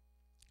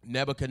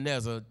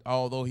 Nebuchadnezzar,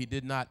 although he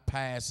did not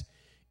pass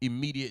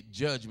immediate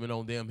judgment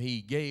on them.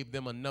 He gave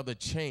them another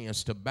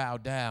chance to bow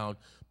down,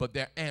 but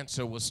their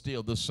answer was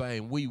still the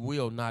same: we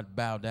will not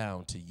bow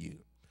down to you.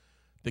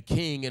 The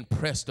king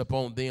impressed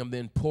upon them the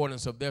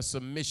importance of their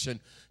submission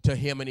to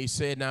him, and he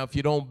said, now, if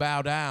you don't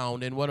bow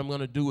down, then what I'm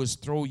going to do is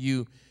throw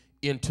you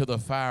into the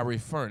fiery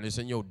furnace,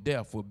 and your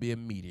death will be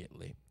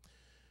immediately.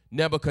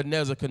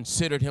 Nebuchadnezzar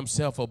considered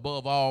himself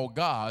above all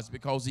gods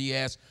because he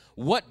asked,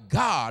 what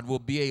God will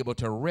be able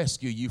to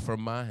rescue you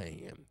from my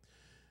hand?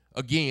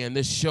 Again,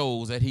 this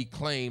shows that he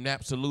claimed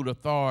absolute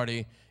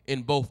authority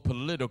in both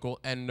political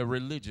and the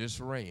religious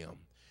realm.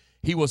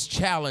 He was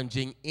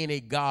challenging any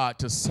god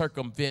to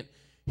circumvent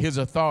his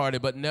authority,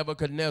 but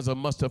Nebuchadnezzar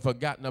must have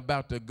forgotten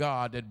about the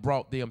God that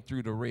brought them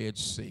through the Red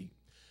Sea.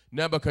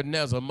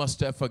 Nebuchadnezzar must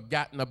have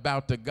forgotten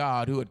about the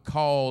God who had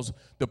caused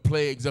the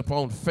plagues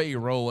upon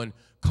Pharaoh and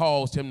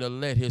caused him to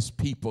let his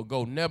people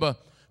go.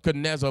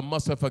 Nebuchadnezzar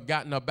must have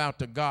forgotten about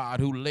the God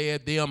who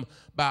led them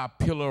by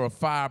a pillar of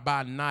fire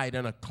by night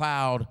and a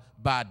cloud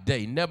by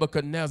day.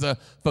 Nebuchadnezzar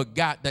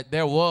forgot that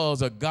there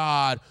was a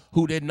God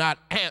who did not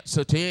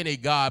answer to any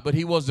God, but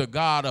he was the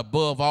God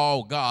above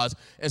all gods.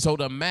 And so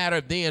the matter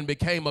then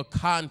became a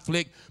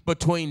conflict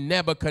between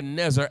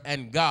Nebuchadnezzar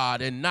and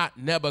God, and not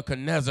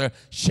Nebuchadnezzar,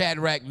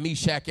 Shadrach,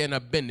 Meshach, and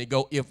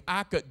Abednego. If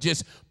I could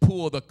just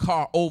pull the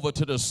car over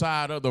to the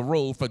side of the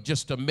road for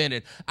just a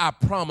minute, I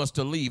promise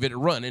to leave it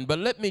running. But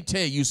let me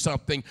tell you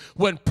something.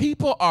 When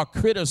people are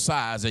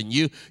criticizing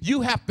you,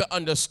 you have to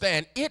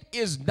understand it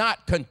is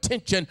not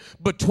contention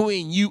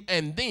between you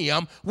and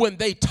them. When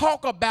they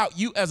talk about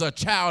you as a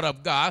child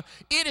of God,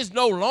 it is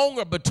no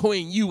longer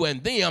between you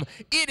and them.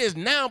 It is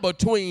now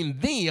between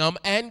them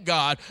and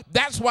God.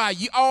 That's why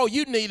all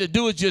you need to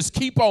do is just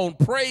keep on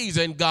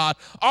praising God.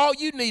 All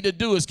you need to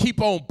do is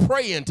keep on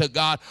praying to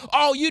God.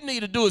 All you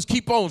need to do is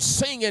keep on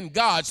singing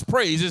God's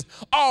praises.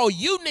 All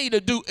you need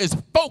to do is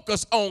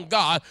focus on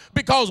God,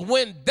 because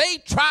when they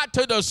try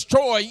to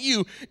destroy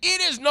you,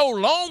 it is no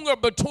longer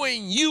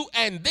between you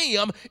and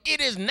them.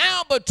 It is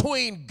now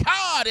between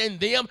God and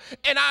them.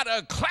 And I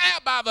declare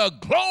by the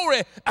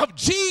glory of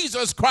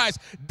Jesus Christ,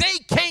 they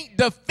can't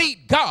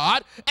defeat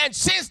God. And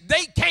since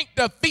they can't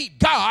defeat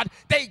God,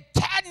 they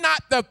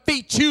cannot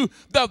defeat you.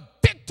 The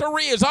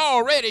victory is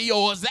already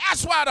yours.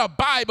 That's why the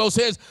Bible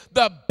says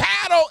the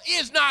battle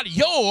is not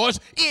yours,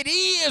 it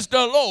is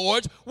the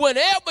Lord's.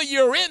 Whenever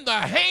you're in the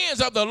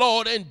hands of the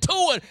Lord and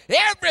doing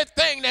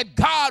everything that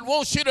God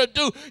wants you to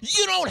do,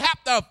 you don't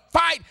have to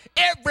fight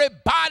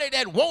everybody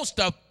that wants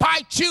to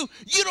fight you.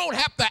 You don't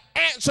have to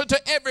answer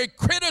to every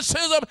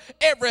criticism,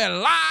 every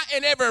lie,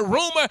 and every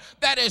rumor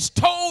that is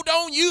told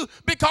on you,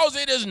 because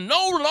it is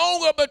no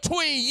longer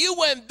between you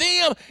and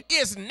them.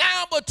 It's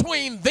now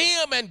between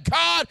them and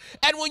God.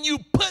 And when you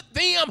put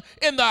them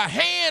in the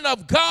hand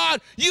of God,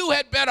 you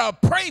had better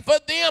pray for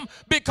them,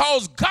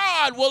 because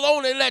God will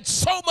only let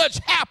so much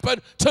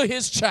happen to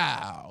his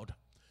child.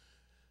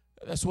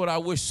 That's what I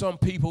wish some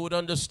people would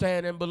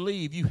understand and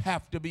believe. You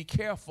have to be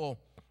careful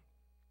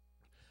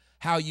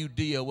how you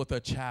deal with a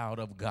child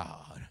of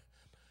God.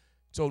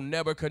 So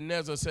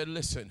Nebuchadnezzar said,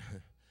 listen,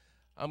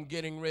 I'm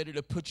getting ready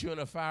to put you in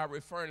a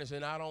fiery furnace,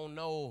 and I don't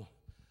know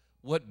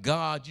what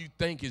God you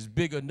think is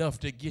big enough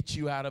to get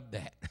you out of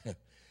that.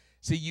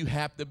 See, you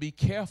have to be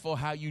careful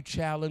how you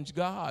challenge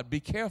God. Be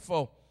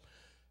careful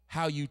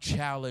how you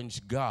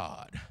challenge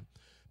God,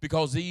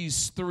 because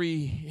these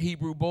three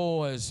Hebrew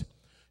boys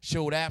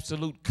showed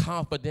absolute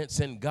confidence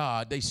in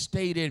God. They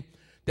stated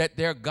that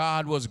their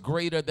God was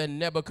greater than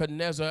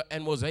Nebuchadnezzar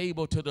and was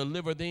able to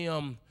deliver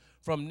them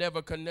from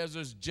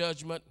Nebuchadnezzar's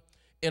judgment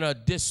in a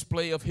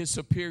display of his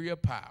superior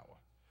power.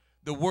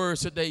 The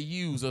words that they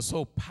use are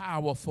so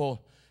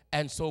powerful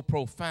and so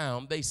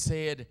profound. They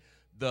said,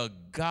 the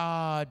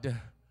God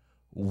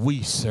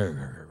we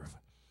serve.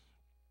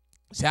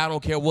 See, I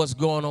don't care what's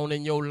going on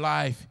in your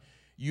life.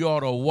 You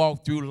ought to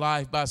walk through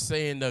life by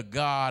saying, the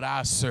God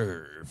I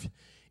serve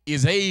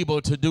is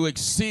able to do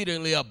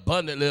exceedingly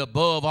abundantly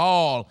above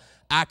all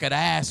I could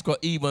ask or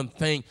even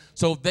think.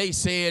 So they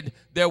said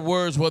their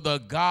words were, the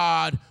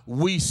God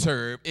we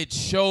serve. It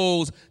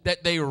shows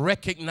that they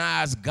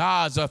recognize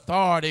God's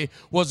authority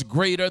was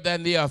greater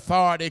than the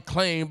authority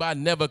claimed by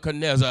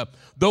Nebuchadnezzar.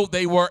 Though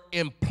they were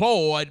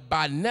employed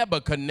by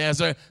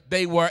Nebuchadnezzar,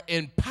 they were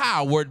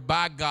empowered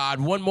by God.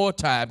 One more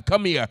time,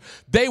 come here.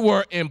 They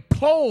were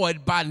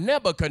employed by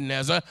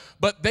Nebuchadnezzar,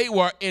 but they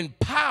were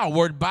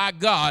empowered by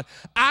God.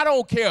 I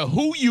don't care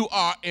who you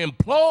are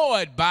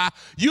employed by,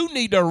 you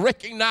need to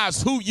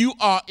recognize who you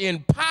are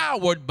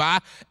empowered by.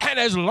 And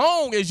as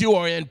long as you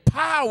are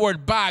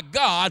empowered by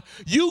God,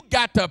 you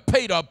got to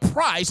pay the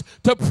price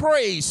to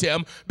praise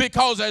him,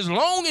 because as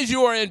long as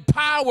you are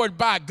empowered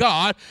by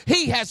God,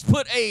 he has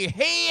put a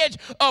hedge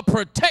of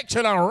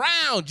protection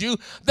around you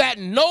that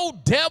no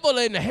devil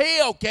in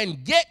hell can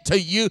get to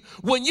you.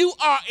 When you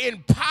are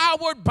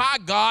empowered by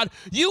God,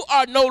 you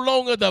are no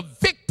longer the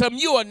victim,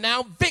 you are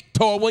now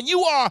victor. When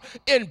you are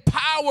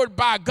empowered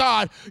by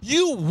God,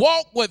 you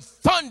walk with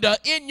thunder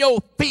in your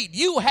feet.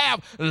 You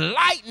have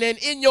lightning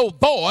in your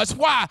voice.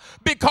 Why?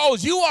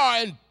 Because you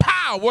are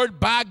empowered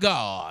by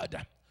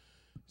God.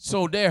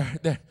 So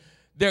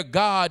their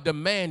God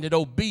demanded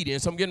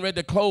obedience. I'm getting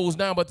ready to close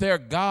now, but their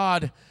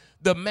God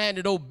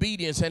demanded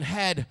obedience and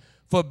had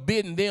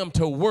forbidden them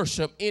to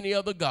worship any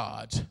other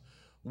gods.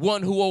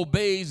 One who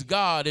obeys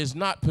God is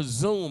not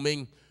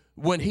presuming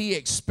when he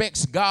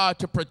expects God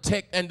to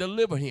protect and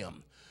deliver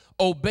him.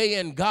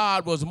 Obeying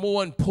God was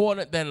more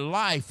important than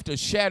life to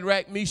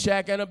Shadrach,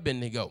 Meshach, and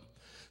Abednego.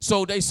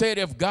 So they said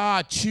if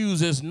God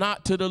chooses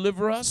not to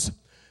deliver us,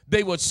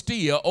 they would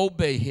still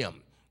obey him.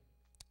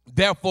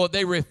 Therefore,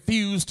 they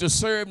refused to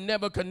serve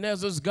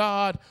Nebuchadnezzar's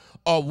God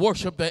or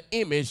worship the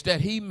image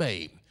that he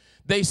made.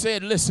 They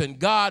said, listen,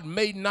 God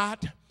may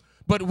not,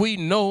 but we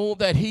know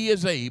that he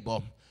is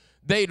able.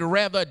 They'd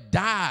rather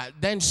die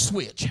than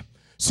switch.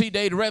 See,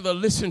 they'd rather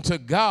listen to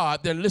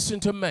God than listen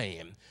to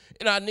man.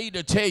 And I need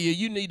to tell you,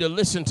 you need to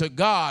listen to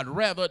God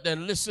rather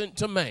than listen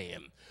to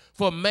man.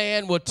 For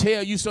man will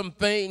tell you some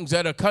things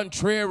that are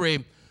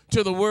contrary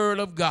to the word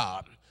of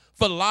God.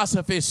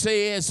 Philosophy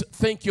says,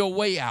 think your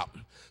way out.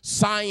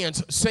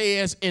 Science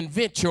says,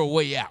 invent your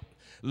way out.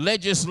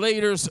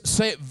 Legislators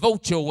say,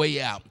 vote your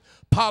way out.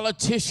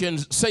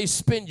 Politicians say,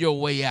 spend your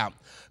way out.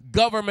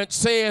 Government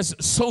says,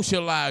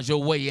 socialize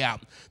your way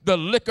out. The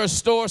liquor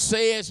store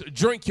says,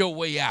 drink your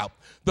way out.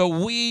 The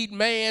weed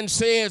man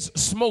says,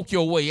 smoke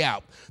your way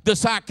out. The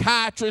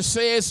psychiatrist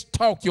says,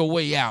 talk your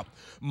way out.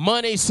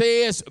 Money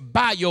says,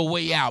 buy your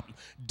way out.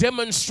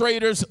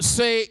 Demonstrators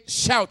say,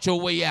 shout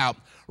your way out.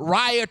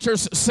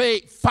 Rioters say,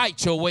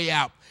 fight your way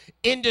out.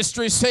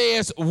 Industry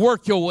says,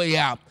 work your way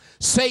out.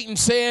 Satan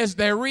says,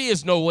 there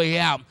is no way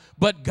out.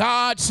 But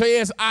God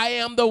says, I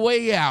am the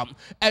way out.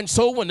 And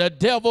so when the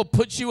devil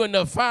puts you in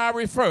the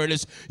fiery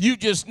furnace, you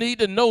just need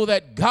to know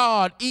that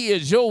God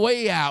is your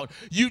way out.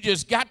 You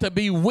just got to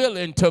be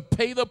willing to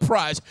pay the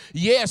price.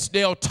 Yes,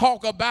 they'll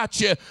talk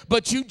about you,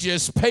 but you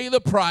just pay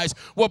the price.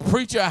 Well,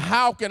 preacher,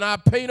 how can I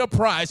pay the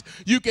price?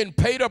 You can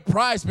pay the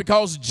price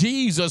because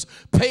Jesus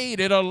paid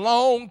it a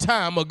long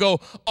time ago.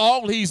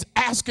 All he's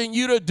asking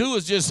you to do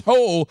is just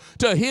hold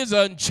to his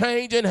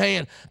unchanging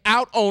hand.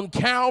 Out on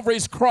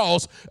Calvary's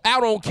cross,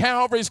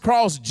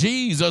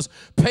 Jesus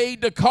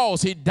paid the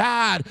cost. He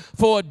died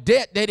for a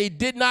debt that he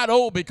did not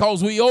owe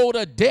because we owed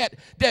a debt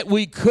that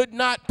we could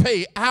not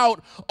pay.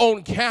 Out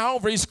on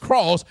Calvary's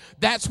cross,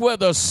 that's where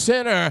the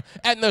sinner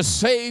and the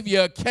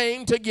Savior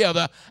came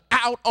together.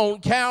 Out on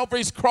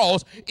Calvary's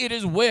cross, it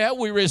is where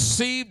we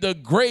receive the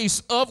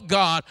grace of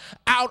God.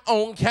 Out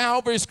on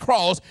Calvary's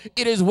cross,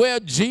 it is where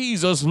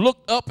Jesus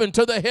looked up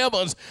into the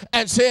heavens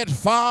and said,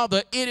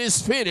 Father, it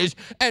is finished.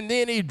 And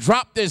then he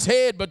dropped his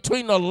head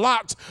between the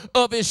locks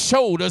of his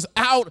shoulders.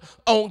 Out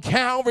on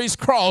Calvary's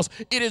cross,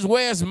 it is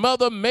where his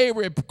mother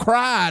Mary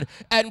cried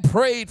and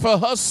prayed for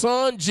her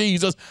son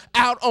Jesus.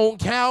 Out on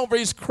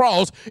Calvary's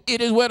cross,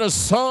 it is where the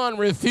sun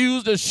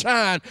refused to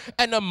shine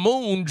and the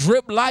moon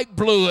dripped like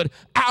blood.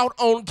 Out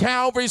on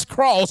Calvary's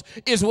cross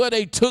is where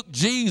they took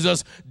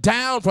Jesus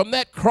down from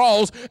that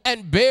cross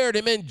and buried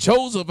him in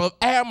Joseph of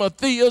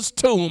Arimathea's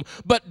tomb.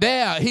 But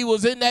there he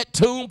was in that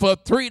tomb for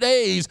 3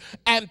 days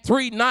and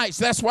 3 nights.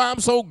 That's why I'm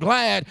so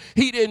glad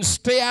he didn't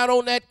stay out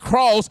on that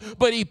cross,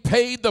 but he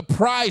paid the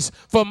price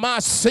for my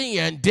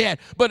sin debt.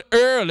 But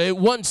early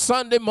one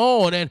Sunday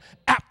morning,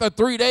 after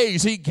 3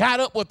 days, he got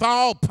up with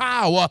all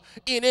power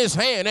in his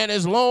hand. And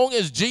as long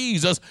as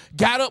Jesus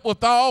got up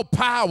with all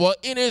power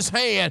in his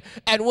hand,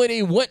 and when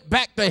he went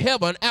back to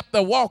heaven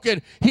after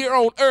walking here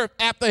on earth,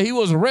 after he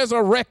was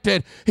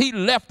resurrected, he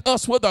left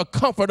us with a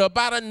comforter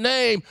by the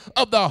name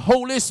of the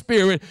Holy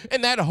Spirit.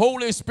 And that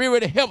Holy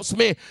Spirit helps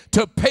me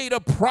to pay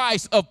the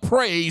price of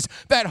praise.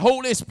 That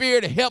Holy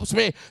Spirit helps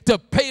me to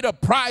pay the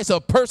price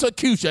of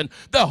persecution.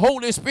 The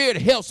Holy Spirit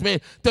helps me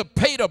to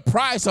pay the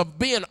price of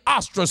being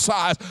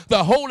ostracized.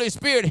 The Holy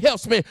Spirit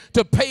helps me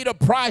to pay the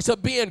price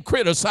of being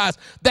criticized.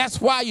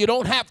 That's why you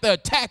don't have to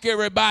attack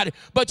everybody,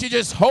 but you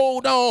just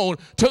hold on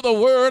to the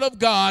word of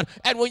God.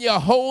 And when you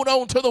hold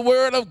on to the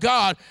word of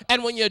God,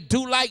 and when you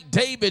do like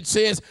David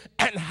says,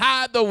 and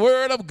hide the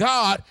word of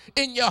God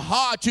in your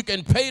heart, you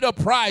can pay the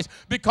price,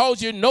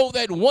 because you know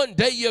that one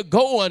day you're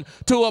going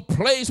to a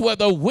place where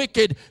the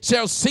wicked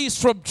shall cease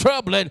from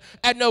troubling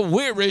and the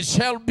weary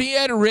shall be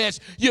at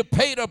rest. You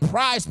pay the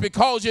price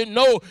because you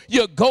know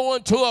you're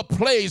going to a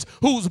place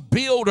whose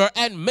builder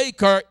and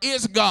maker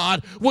is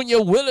God. When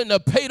you're willing to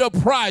pay the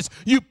price,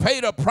 you pay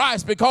the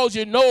price because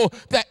you know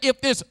that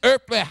if this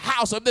earthly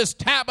house of this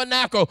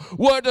tabernacle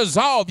were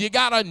dissolved, you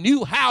got a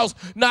new house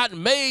not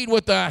made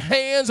with the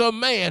hands of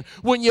man.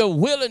 When you're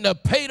willing to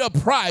pay the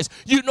price,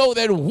 you know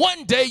that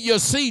one day you'll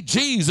see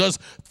Jesus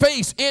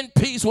face in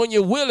peace. When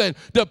you're willing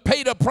to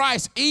pay the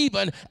price,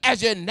 even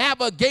as you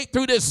navigate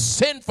through this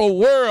sinful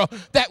world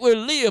that we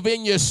live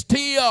in, you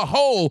still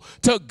hold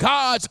to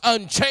God's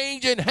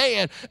unchanging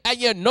hand, and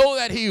you know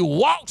that he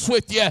walks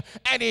with you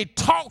and he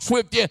talks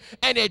with you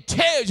and he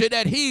tells you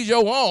that he's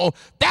your own.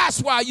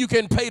 That's why you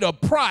can pay the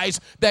price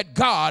that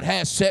God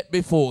has set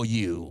before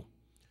you.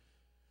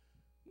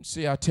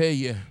 See, I tell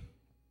you,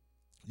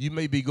 you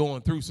may be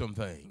going through some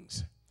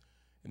things,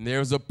 and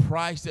there's a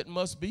price that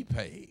must be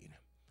paid,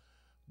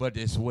 but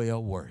it's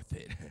well worth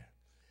it.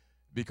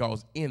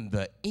 Because in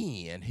the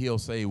end, he'll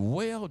say,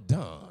 well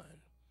done,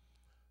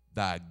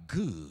 thy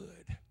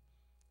good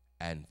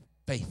and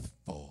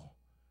faithful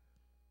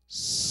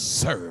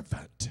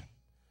servant.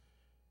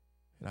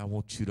 And I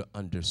want you to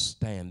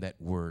understand that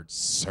word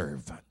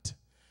servant.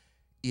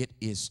 It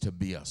is to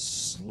be a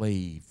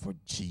slave for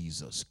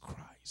Jesus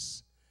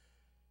Christ.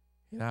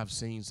 And I've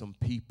seen some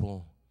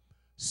people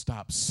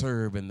stop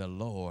serving the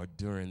Lord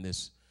during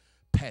this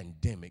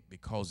pandemic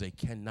because they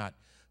cannot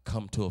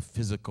come to a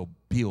physical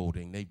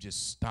building. They've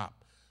just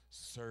stopped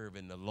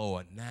serving the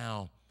Lord.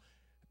 Now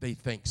they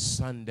think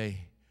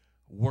Sunday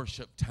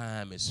worship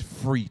time is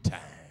free time.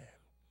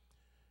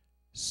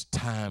 It's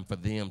time for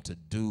them to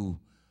do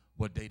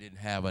what they didn't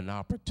have an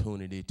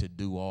opportunity to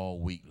do all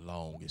week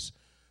long. It's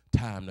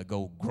time to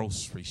go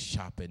grocery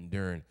shopping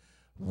during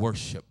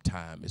worship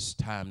time. It's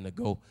time to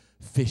go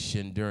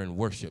fishing during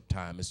worship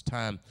time. It's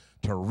time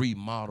to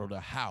remodel the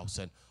house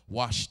and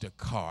wash the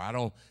car. I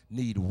don't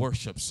need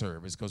worship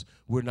service because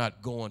we're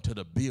not going to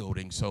the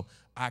building, so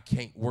I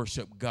can't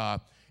worship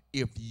God.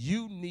 If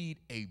you need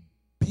a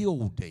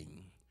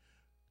building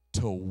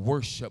to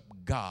worship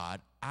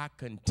God, I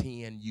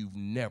contend you've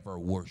never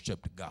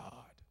worshiped God.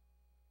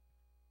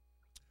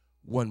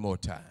 One more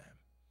time.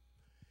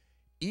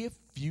 If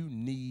you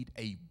need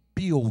a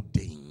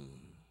building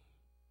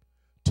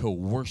to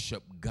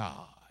worship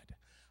God,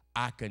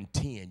 I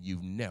contend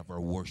you've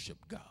never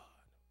worshiped God.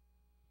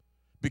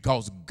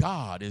 Because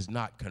God is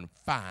not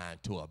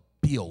confined to a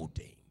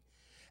building.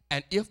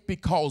 And if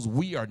because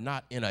we are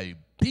not in a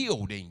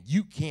building,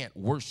 you can't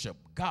worship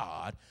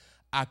God,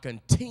 I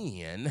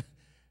contend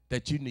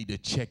that you need to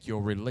check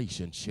your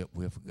relationship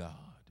with God.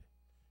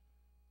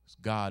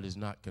 God is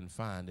not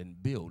confined in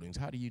buildings.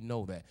 How do you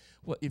know that?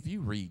 Well, if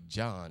you read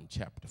John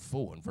chapter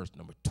 4 and verse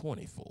number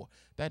 24,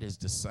 that is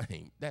the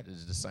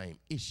same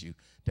issue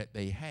that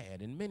they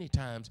had. And many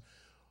times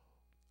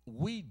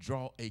we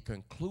draw a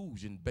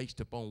conclusion based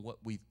upon what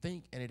we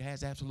think, and it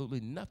has absolutely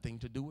nothing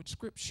to do with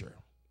Scripture.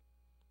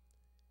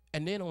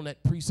 And then on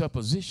that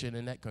presupposition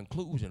and that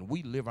conclusion,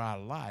 we live our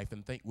life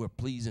and think we're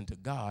pleasing to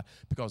God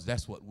because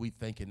that's what we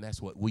think and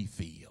that's what we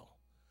feel.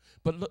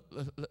 But look,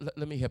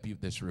 let me help you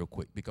with this real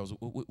quick, because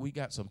we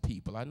got some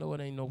people. I know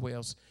it ain't nowhere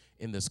else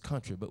in this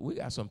country, but we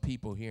got some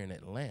people here in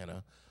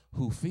Atlanta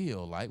who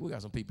feel like, we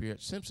got some people here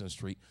at Simpson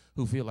Street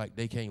who feel like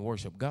they can't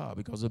worship God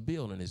because the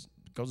building is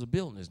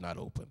not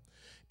open.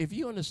 If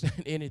you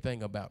understand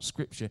anything about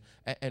Scripture,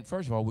 and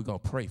first of all, we're going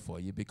to pray for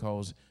you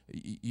because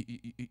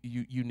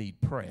you need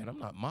prayer. And I'm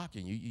not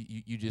mocking you.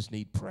 You just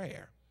need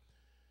prayer.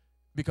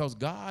 Because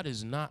God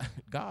is not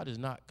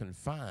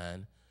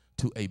confined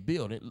to a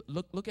building.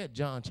 Look at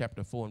John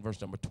chapter 4 and verse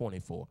number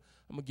 24.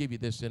 I'm going to give you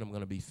this, then I'm going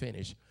to be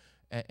finished.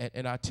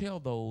 And I tell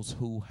those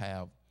who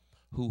have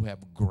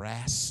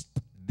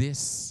grasped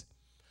this,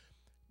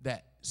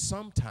 that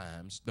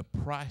sometimes the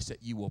price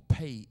that you will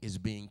pay is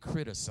being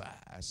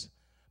criticized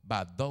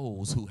by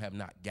those who have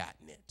not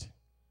gotten it.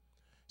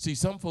 See,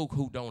 some folk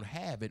who don't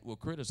have it will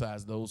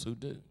criticize those who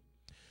do.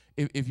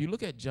 If you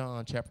look at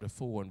John chapter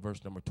 4 and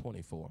verse number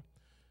 24,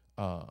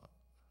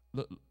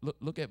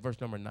 look at verse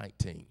number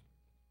 19.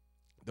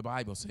 The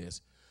Bible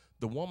says,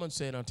 the woman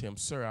said unto him,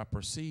 Sir, I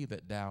perceive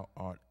that thou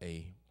art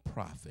a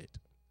prophet.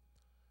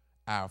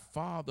 Our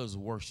fathers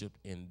worshiped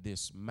in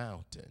this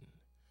mountain.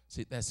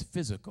 See, that's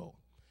physical.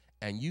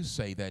 And you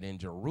say that in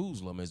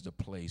Jerusalem is the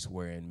place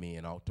wherein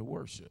men ought to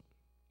worship.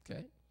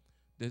 Okay?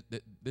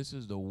 This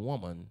is the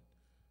woman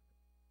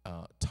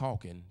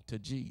talking to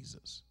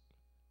Jesus.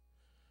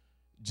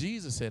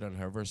 Jesus said unto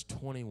her, verse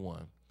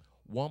 21,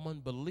 Woman,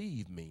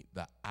 believe me,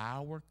 the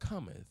hour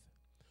cometh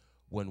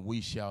when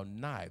we shall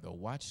neither,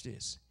 watch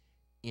this,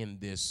 in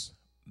this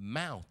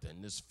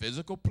mountain, this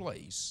physical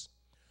place,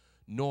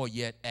 nor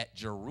yet at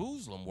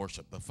Jerusalem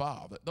worship the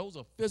Father. Those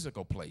are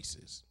physical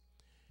places.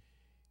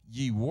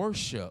 Ye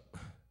worship,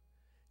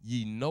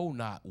 ye know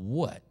not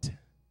what.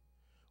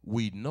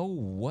 We know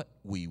what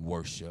we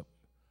worship,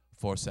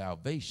 for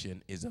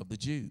salvation is of the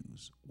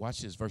Jews.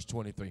 Watch this, verse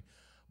 23.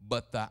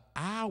 But the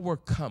hour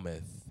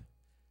cometh,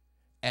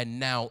 and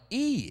now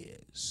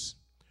is,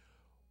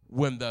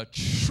 when the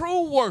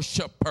true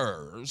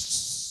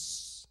worshipers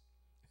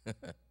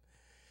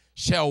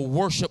shall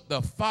worship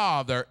the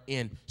Father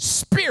in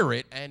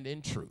spirit and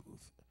in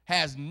truth.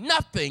 Has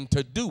nothing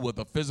to do with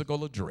a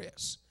physical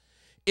address.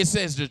 It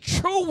says the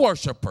true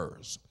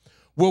worshipers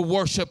will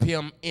worship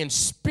him in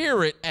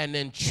spirit and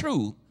in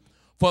truth,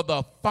 for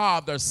the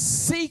Father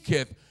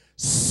seeketh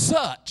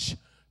such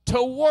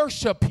to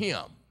worship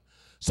him.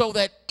 So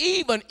that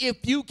even if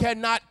you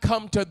cannot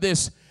come to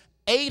this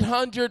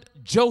 800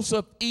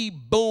 Joseph E.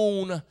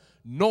 Boone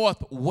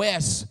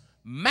Northwest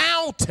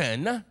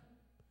mountain,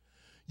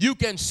 you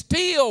can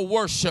still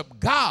worship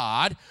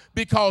God,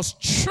 because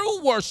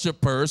true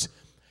worshipers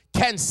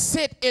can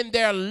sit in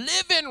their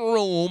living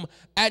room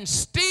and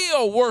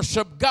still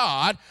worship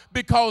God,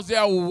 because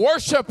they're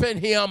worshiping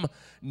him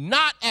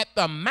not at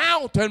the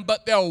mountain,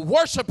 but they're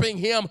worshiping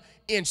him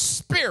in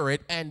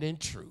spirit and in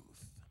truth.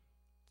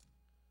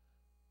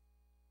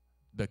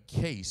 The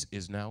case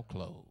is now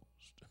closed.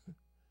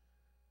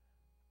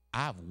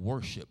 I've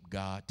worshiped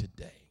God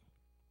today.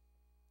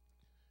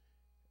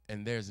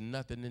 And there's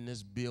nothing in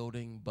this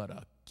building but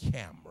a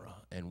camera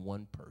and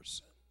one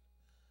person.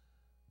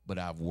 But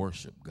I've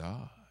worshiped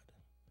God.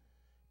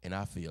 And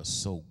I feel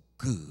so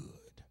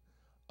good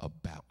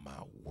about my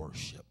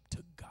worship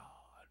to God.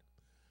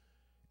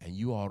 And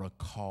you ought to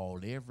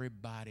call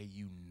everybody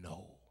you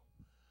know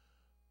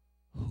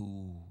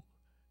who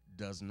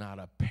does not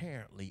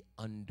apparently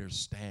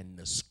understand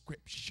the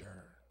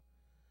scripture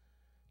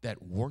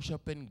that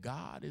worshiping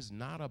God is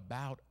not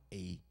about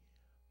a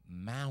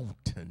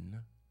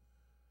mountain,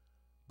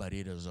 but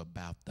it is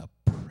about the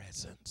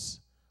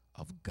presence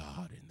of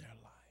God in their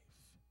life.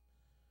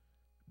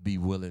 Be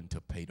willing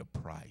to pay the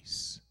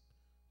price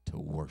to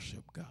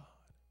worship God.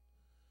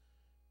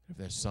 If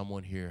there's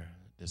someone here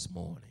this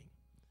morning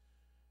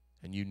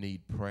and you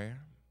need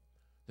prayer,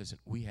 listen,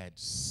 we had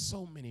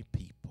so many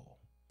people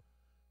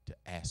to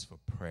ask for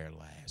prayer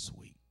last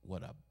week.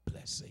 What a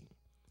blessing.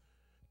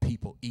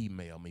 People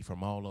email me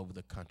from all over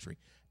the country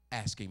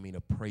asking me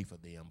to pray for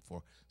them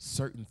for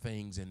certain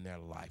things in their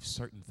life,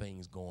 certain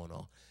things going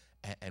on.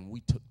 And we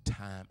took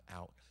time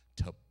out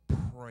to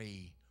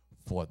pray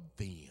for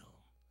them.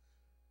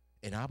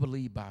 And I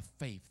believe by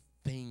faith,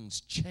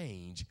 things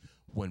change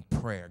when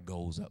prayer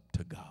goes up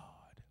to God.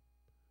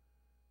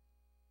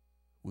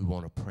 We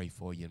want to pray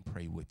for you and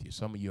pray with you.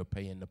 Some of you are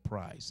paying the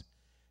price,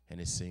 and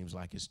it seems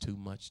like it's too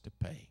much to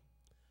pay.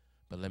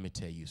 But let me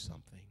tell you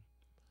something.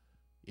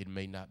 It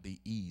may not be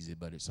easy,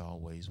 but it's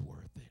always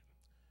worth it.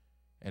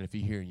 And if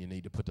you're here and you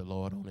need to put the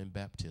Lord on in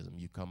baptism,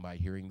 you come by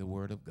hearing the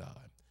word of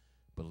God,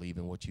 believe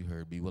in what you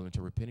heard, be willing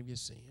to repent of your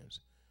sins,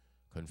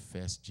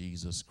 confess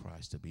Jesus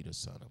Christ to be the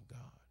Son of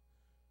God,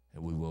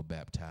 and we will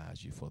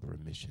baptize you for the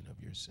remission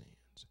of your sins.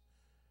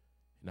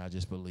 And I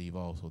just believe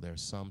also there are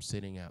some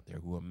sitting out there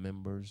who are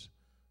members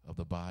of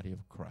the body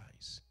of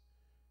Christ.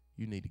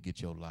 You need to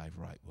get your life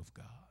right with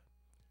God.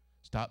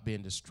 Stop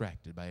being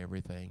distracted by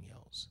everything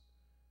else.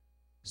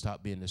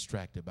 Stop being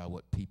distracted by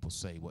what people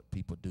say, what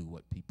people do,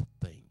 what people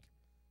think.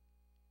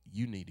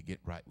 You need to get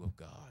right with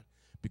God.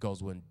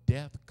 Because when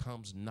death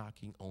comes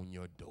knocking on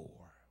your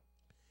door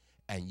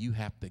and you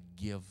have to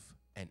give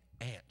an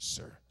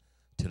answer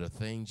to the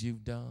things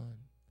you've done,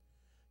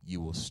 you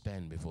will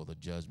stand before the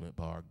judgment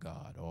bar of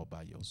God all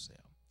by yourself.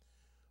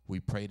 We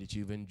pray that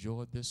you've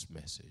enjoyed this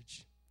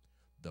message,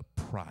 the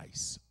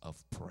price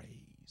of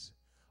praise.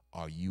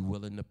 Are you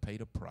willing to pay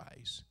the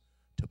price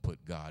to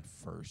put God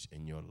first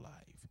in your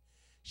life?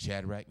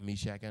 Shadrach,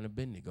 Meshach, and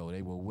Abednego,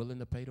 they were willing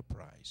to pay the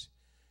price.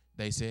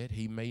 They said,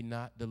 he may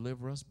not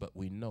deliver us, but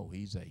we know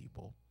he's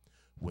able.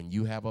 When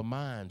you have a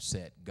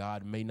mindset,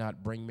 God may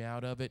not bring me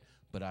out of it,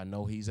 but I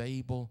know he's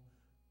able,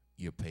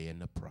 you're paying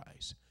the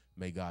price.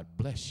 May God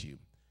bless you,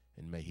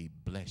 and may he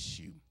bless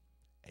you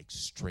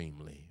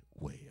extremely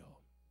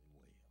well.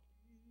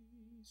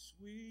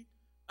 Sweet,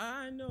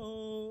 I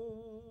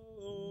know,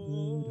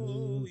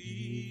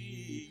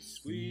 he's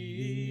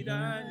sweet,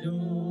 I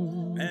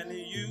know, and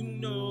you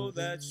know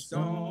that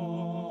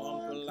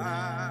storm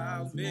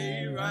clouds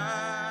may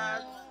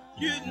rise.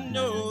 You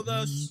know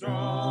the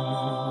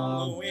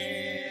strong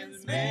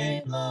winds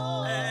may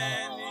blow,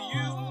 and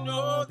you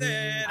know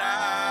that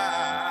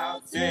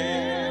I'll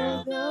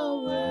tell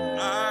the world.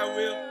 I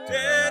will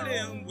tell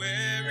him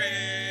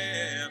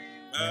wherever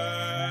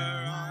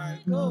I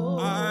go.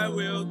 I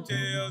will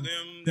tell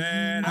them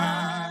that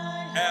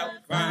I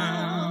have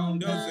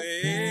found a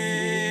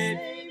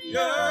Savior,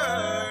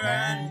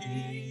 and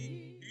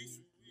he's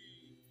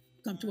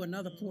come to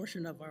another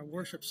portion of our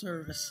worship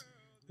service,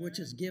 which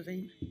is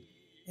giving,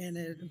 and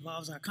it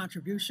involves our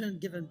contribution,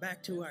 giving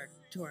back to our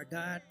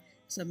God.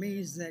 So it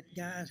means that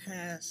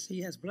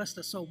He has blessed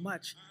us so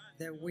much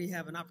that we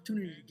have an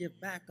opportunity to give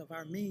back of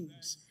our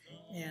means.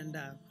 And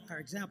our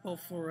example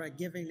for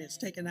giving is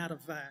taken out of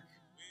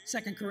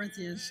 2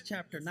 Corinthians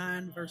chapter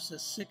 9,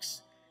 verses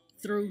 6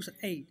 through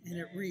 8, and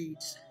it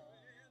reads,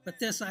 "But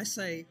this I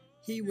say,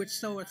 he which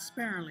soweth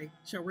sparingly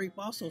shall reap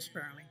also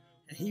sparingly,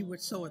 and he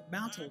which soweth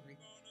bountifully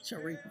shall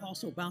reap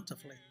also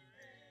bountifully.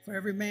 For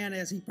every man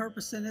as he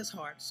purposed in his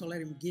heart, so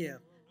let him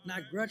give,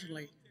 not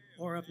grudgingly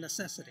or of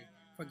necessity,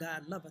 for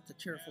God loveth the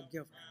cheerful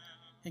giver.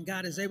 And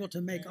God is able to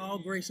make all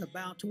grace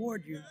abound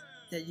toward you,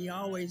 that ye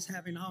always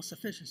having all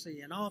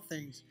sufficiency in all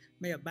things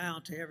may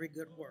abound to every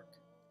good work."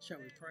 Shall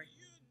we pray?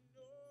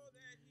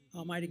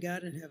 Almighty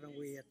God in heaven,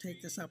 we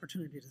take this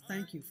opportunity to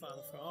thank you,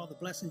 Father, for all the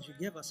blessings you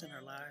give us in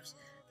our lives,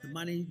 the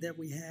money that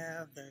we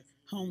have, the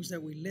homes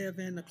that we live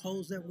in, the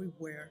clothes that we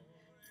wear.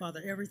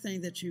 Father,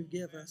 everything that you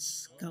give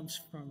us comes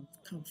from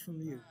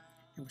you.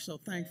 And we're so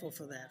thankful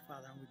for that,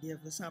 Father. And we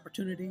have this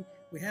opportunity,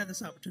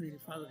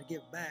 Father, to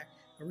give back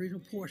a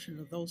reasonable portion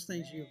of those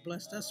things you have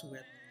blessed us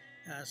with,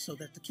 so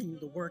that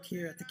the work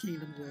here at the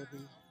kingdom will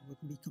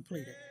be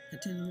completed.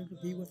 Continue to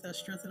be with us,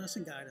 strengthen us,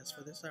 and guide us.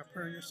 For this is our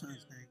prayer in your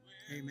Son's name.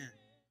 Amen.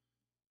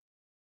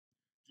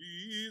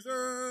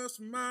 Jesus,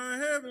 my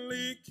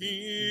heavenly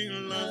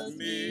King, loves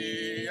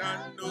me,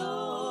 I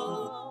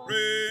know.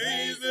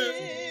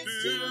 Praises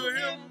to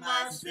him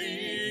I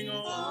sing,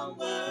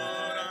 onward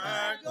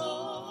I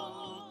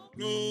go.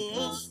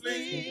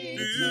 Closely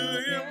to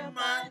him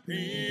my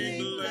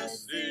pain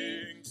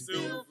blessings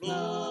still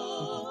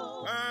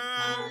flow.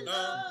 I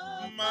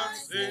love my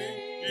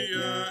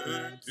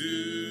Savior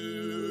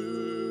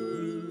too.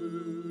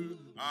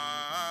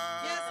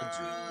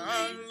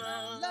 I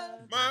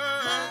love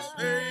my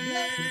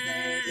Savior.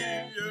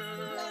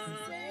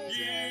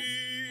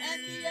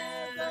 He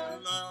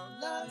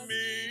loves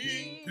me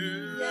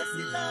too. Yes,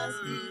 he loves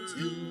me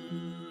too.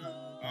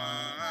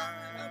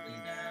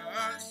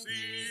 I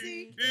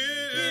see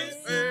his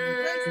favor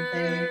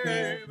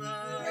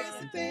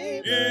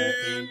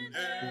in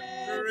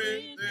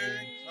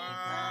everything I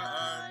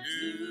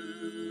do.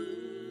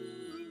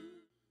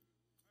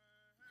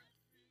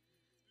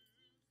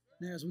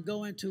 Now, as we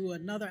go into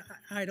another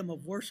item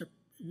of worship,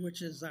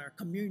 which is our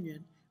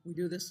communion, we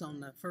do this on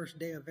the first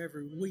day of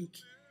every week.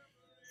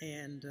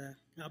 And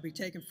I'll be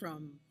taken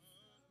from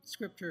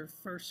Scripture,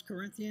 1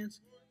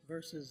 Corinthians,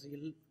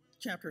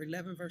 chapter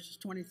 11, verses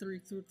 23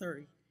 through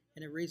 30.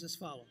 And it reads as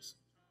follows.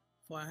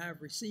 For I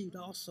have received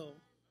of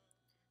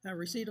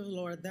the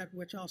Lord that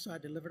which also I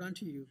delivered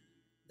unto you,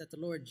 that the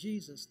Lord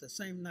Jesus, the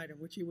same night in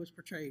which he was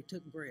betrayed,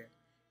 took bread.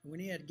 And when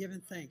he had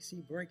given thanks,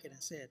 he brake it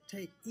and said,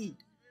 Take,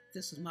 eat.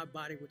 This is my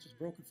body which is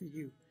broken for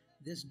you.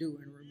 This do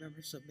in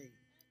remembrance of me.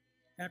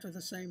 After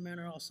the same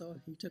manner also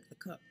he took the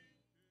cup.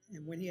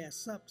 And when he had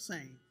supped,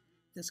 saying,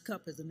 This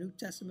cup is the New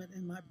Testament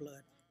in my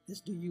blood.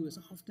 This do you as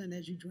often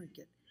as you drink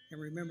it in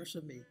remembrance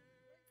of me.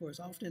 For as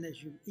often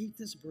as you eat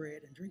this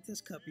bread and drink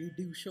this cup, you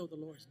do show the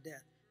Lord's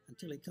death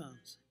until he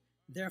comes.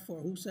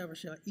 Therefore, whosoever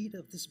shall eat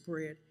of this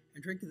bread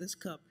and drink of this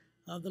cup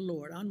of the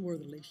Lord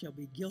unworthily shall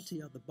be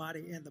guilty of the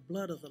body and the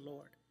blood of the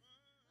Lord.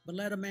 But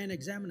let a man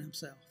examine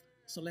himself,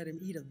 so let him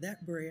eat of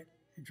that bread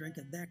and drink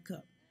of that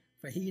cup.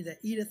 For he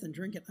that eateth and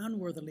drinketh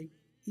unworthily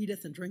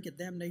eateth and drinketh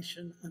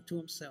damnation unto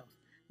himself,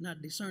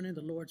 not discerning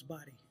the Lord's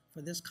body.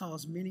 For this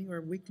cause many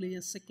are weakly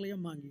and sickly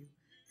among you,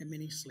 and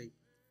many sleep.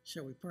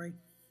 Shall we pray?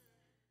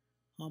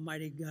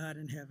 Almighty God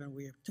in heaven,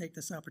 we take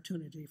this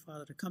opportunity,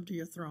 Father, to come to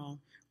your throne,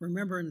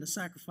 remembering the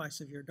sacrifice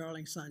of your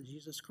darling Son,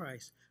 Jesus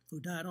Christ, who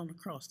died on the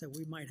cross that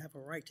we might have a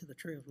right to the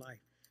tree of life.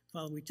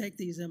 Father, we take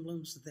these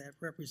emblems that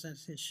represent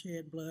his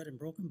shed blood and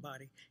broken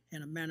body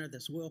in a manner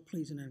that's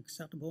well-pleasing and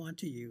acceptable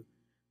unto you.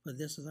 For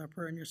this is our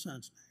prayer in your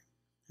Son's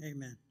name.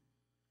 Amen.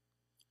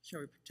 Shall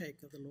we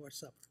partake of the Lord's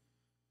Supper?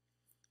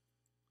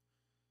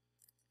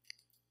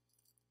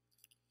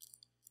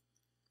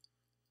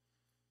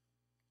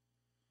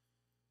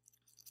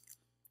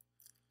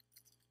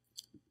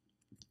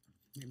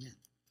 Amen.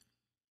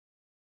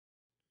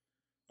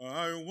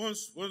 I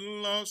once was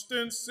lost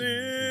in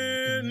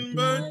sin,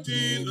 but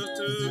Jesus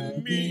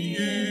took me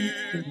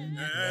in,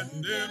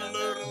 and then a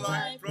little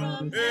light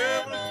from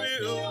heaven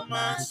filled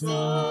my soul.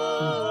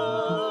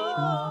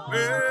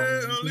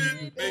 Well,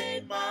 it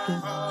made my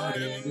heart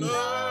in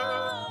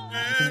love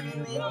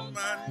and wrote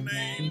my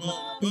name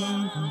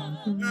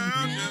above.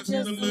 Now just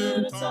a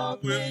little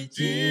talk with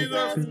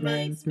Jesus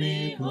makes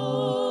me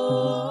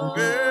whole.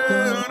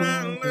 Well,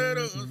 now let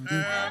us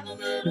have a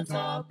little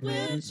talk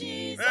with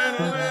Jesus, and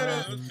let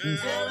us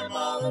tell him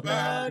all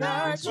about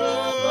our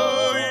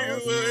troubles.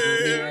 You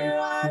will hear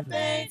our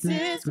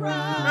faintest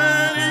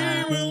cry,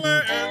 and he will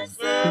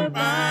answer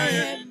by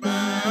and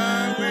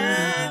by.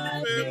 When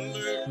you feel a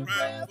little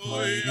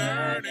fretful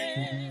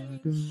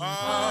yearning,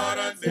 heart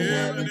unto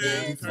heaven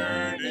is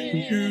turning,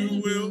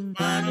 you will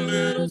find a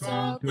little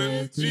talk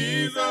with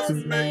Jesus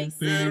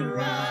makes it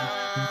right.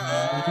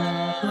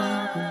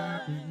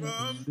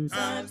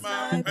 Sometimes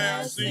my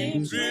path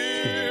seems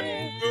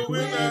dim, but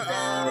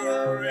without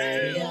a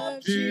ray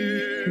of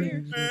cheer,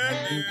 and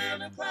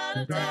then a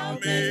cloud around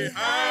me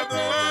hide the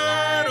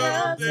light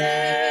of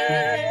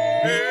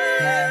day.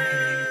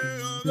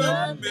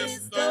 The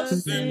mist of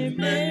sin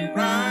may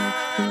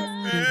rise,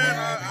 and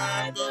I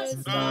hide the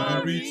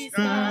starry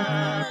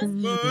skies,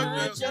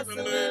 but just a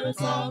little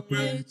talk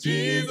with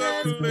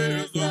Jesus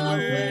clears the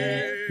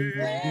way.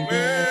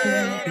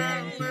 Well,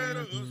 now let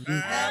us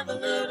have a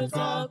little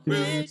talk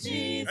with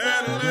Jesus,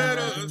 and let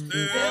us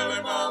tell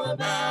him all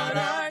about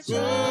our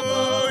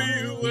trouble.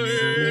 You will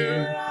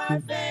hear our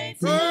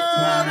faintest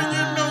cry, and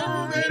you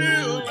know that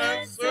he'll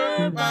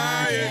answer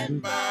by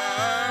and by.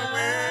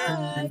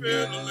 When you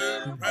feel a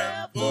little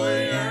prayerful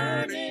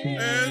yearning,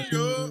 as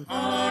your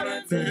heart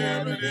unto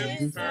heaven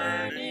is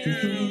turning,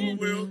 you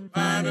will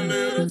find a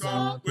little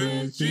talk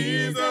with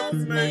Jesus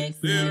makes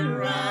it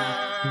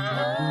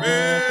right.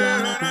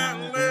 Well,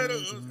 now let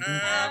us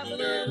have a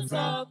little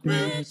talk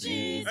with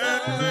Jesus,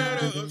 and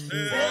let us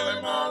tell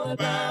him all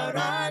about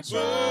our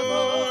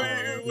trouble.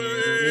 You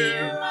will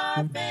hear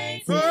our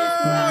faintest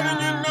cry, and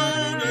you know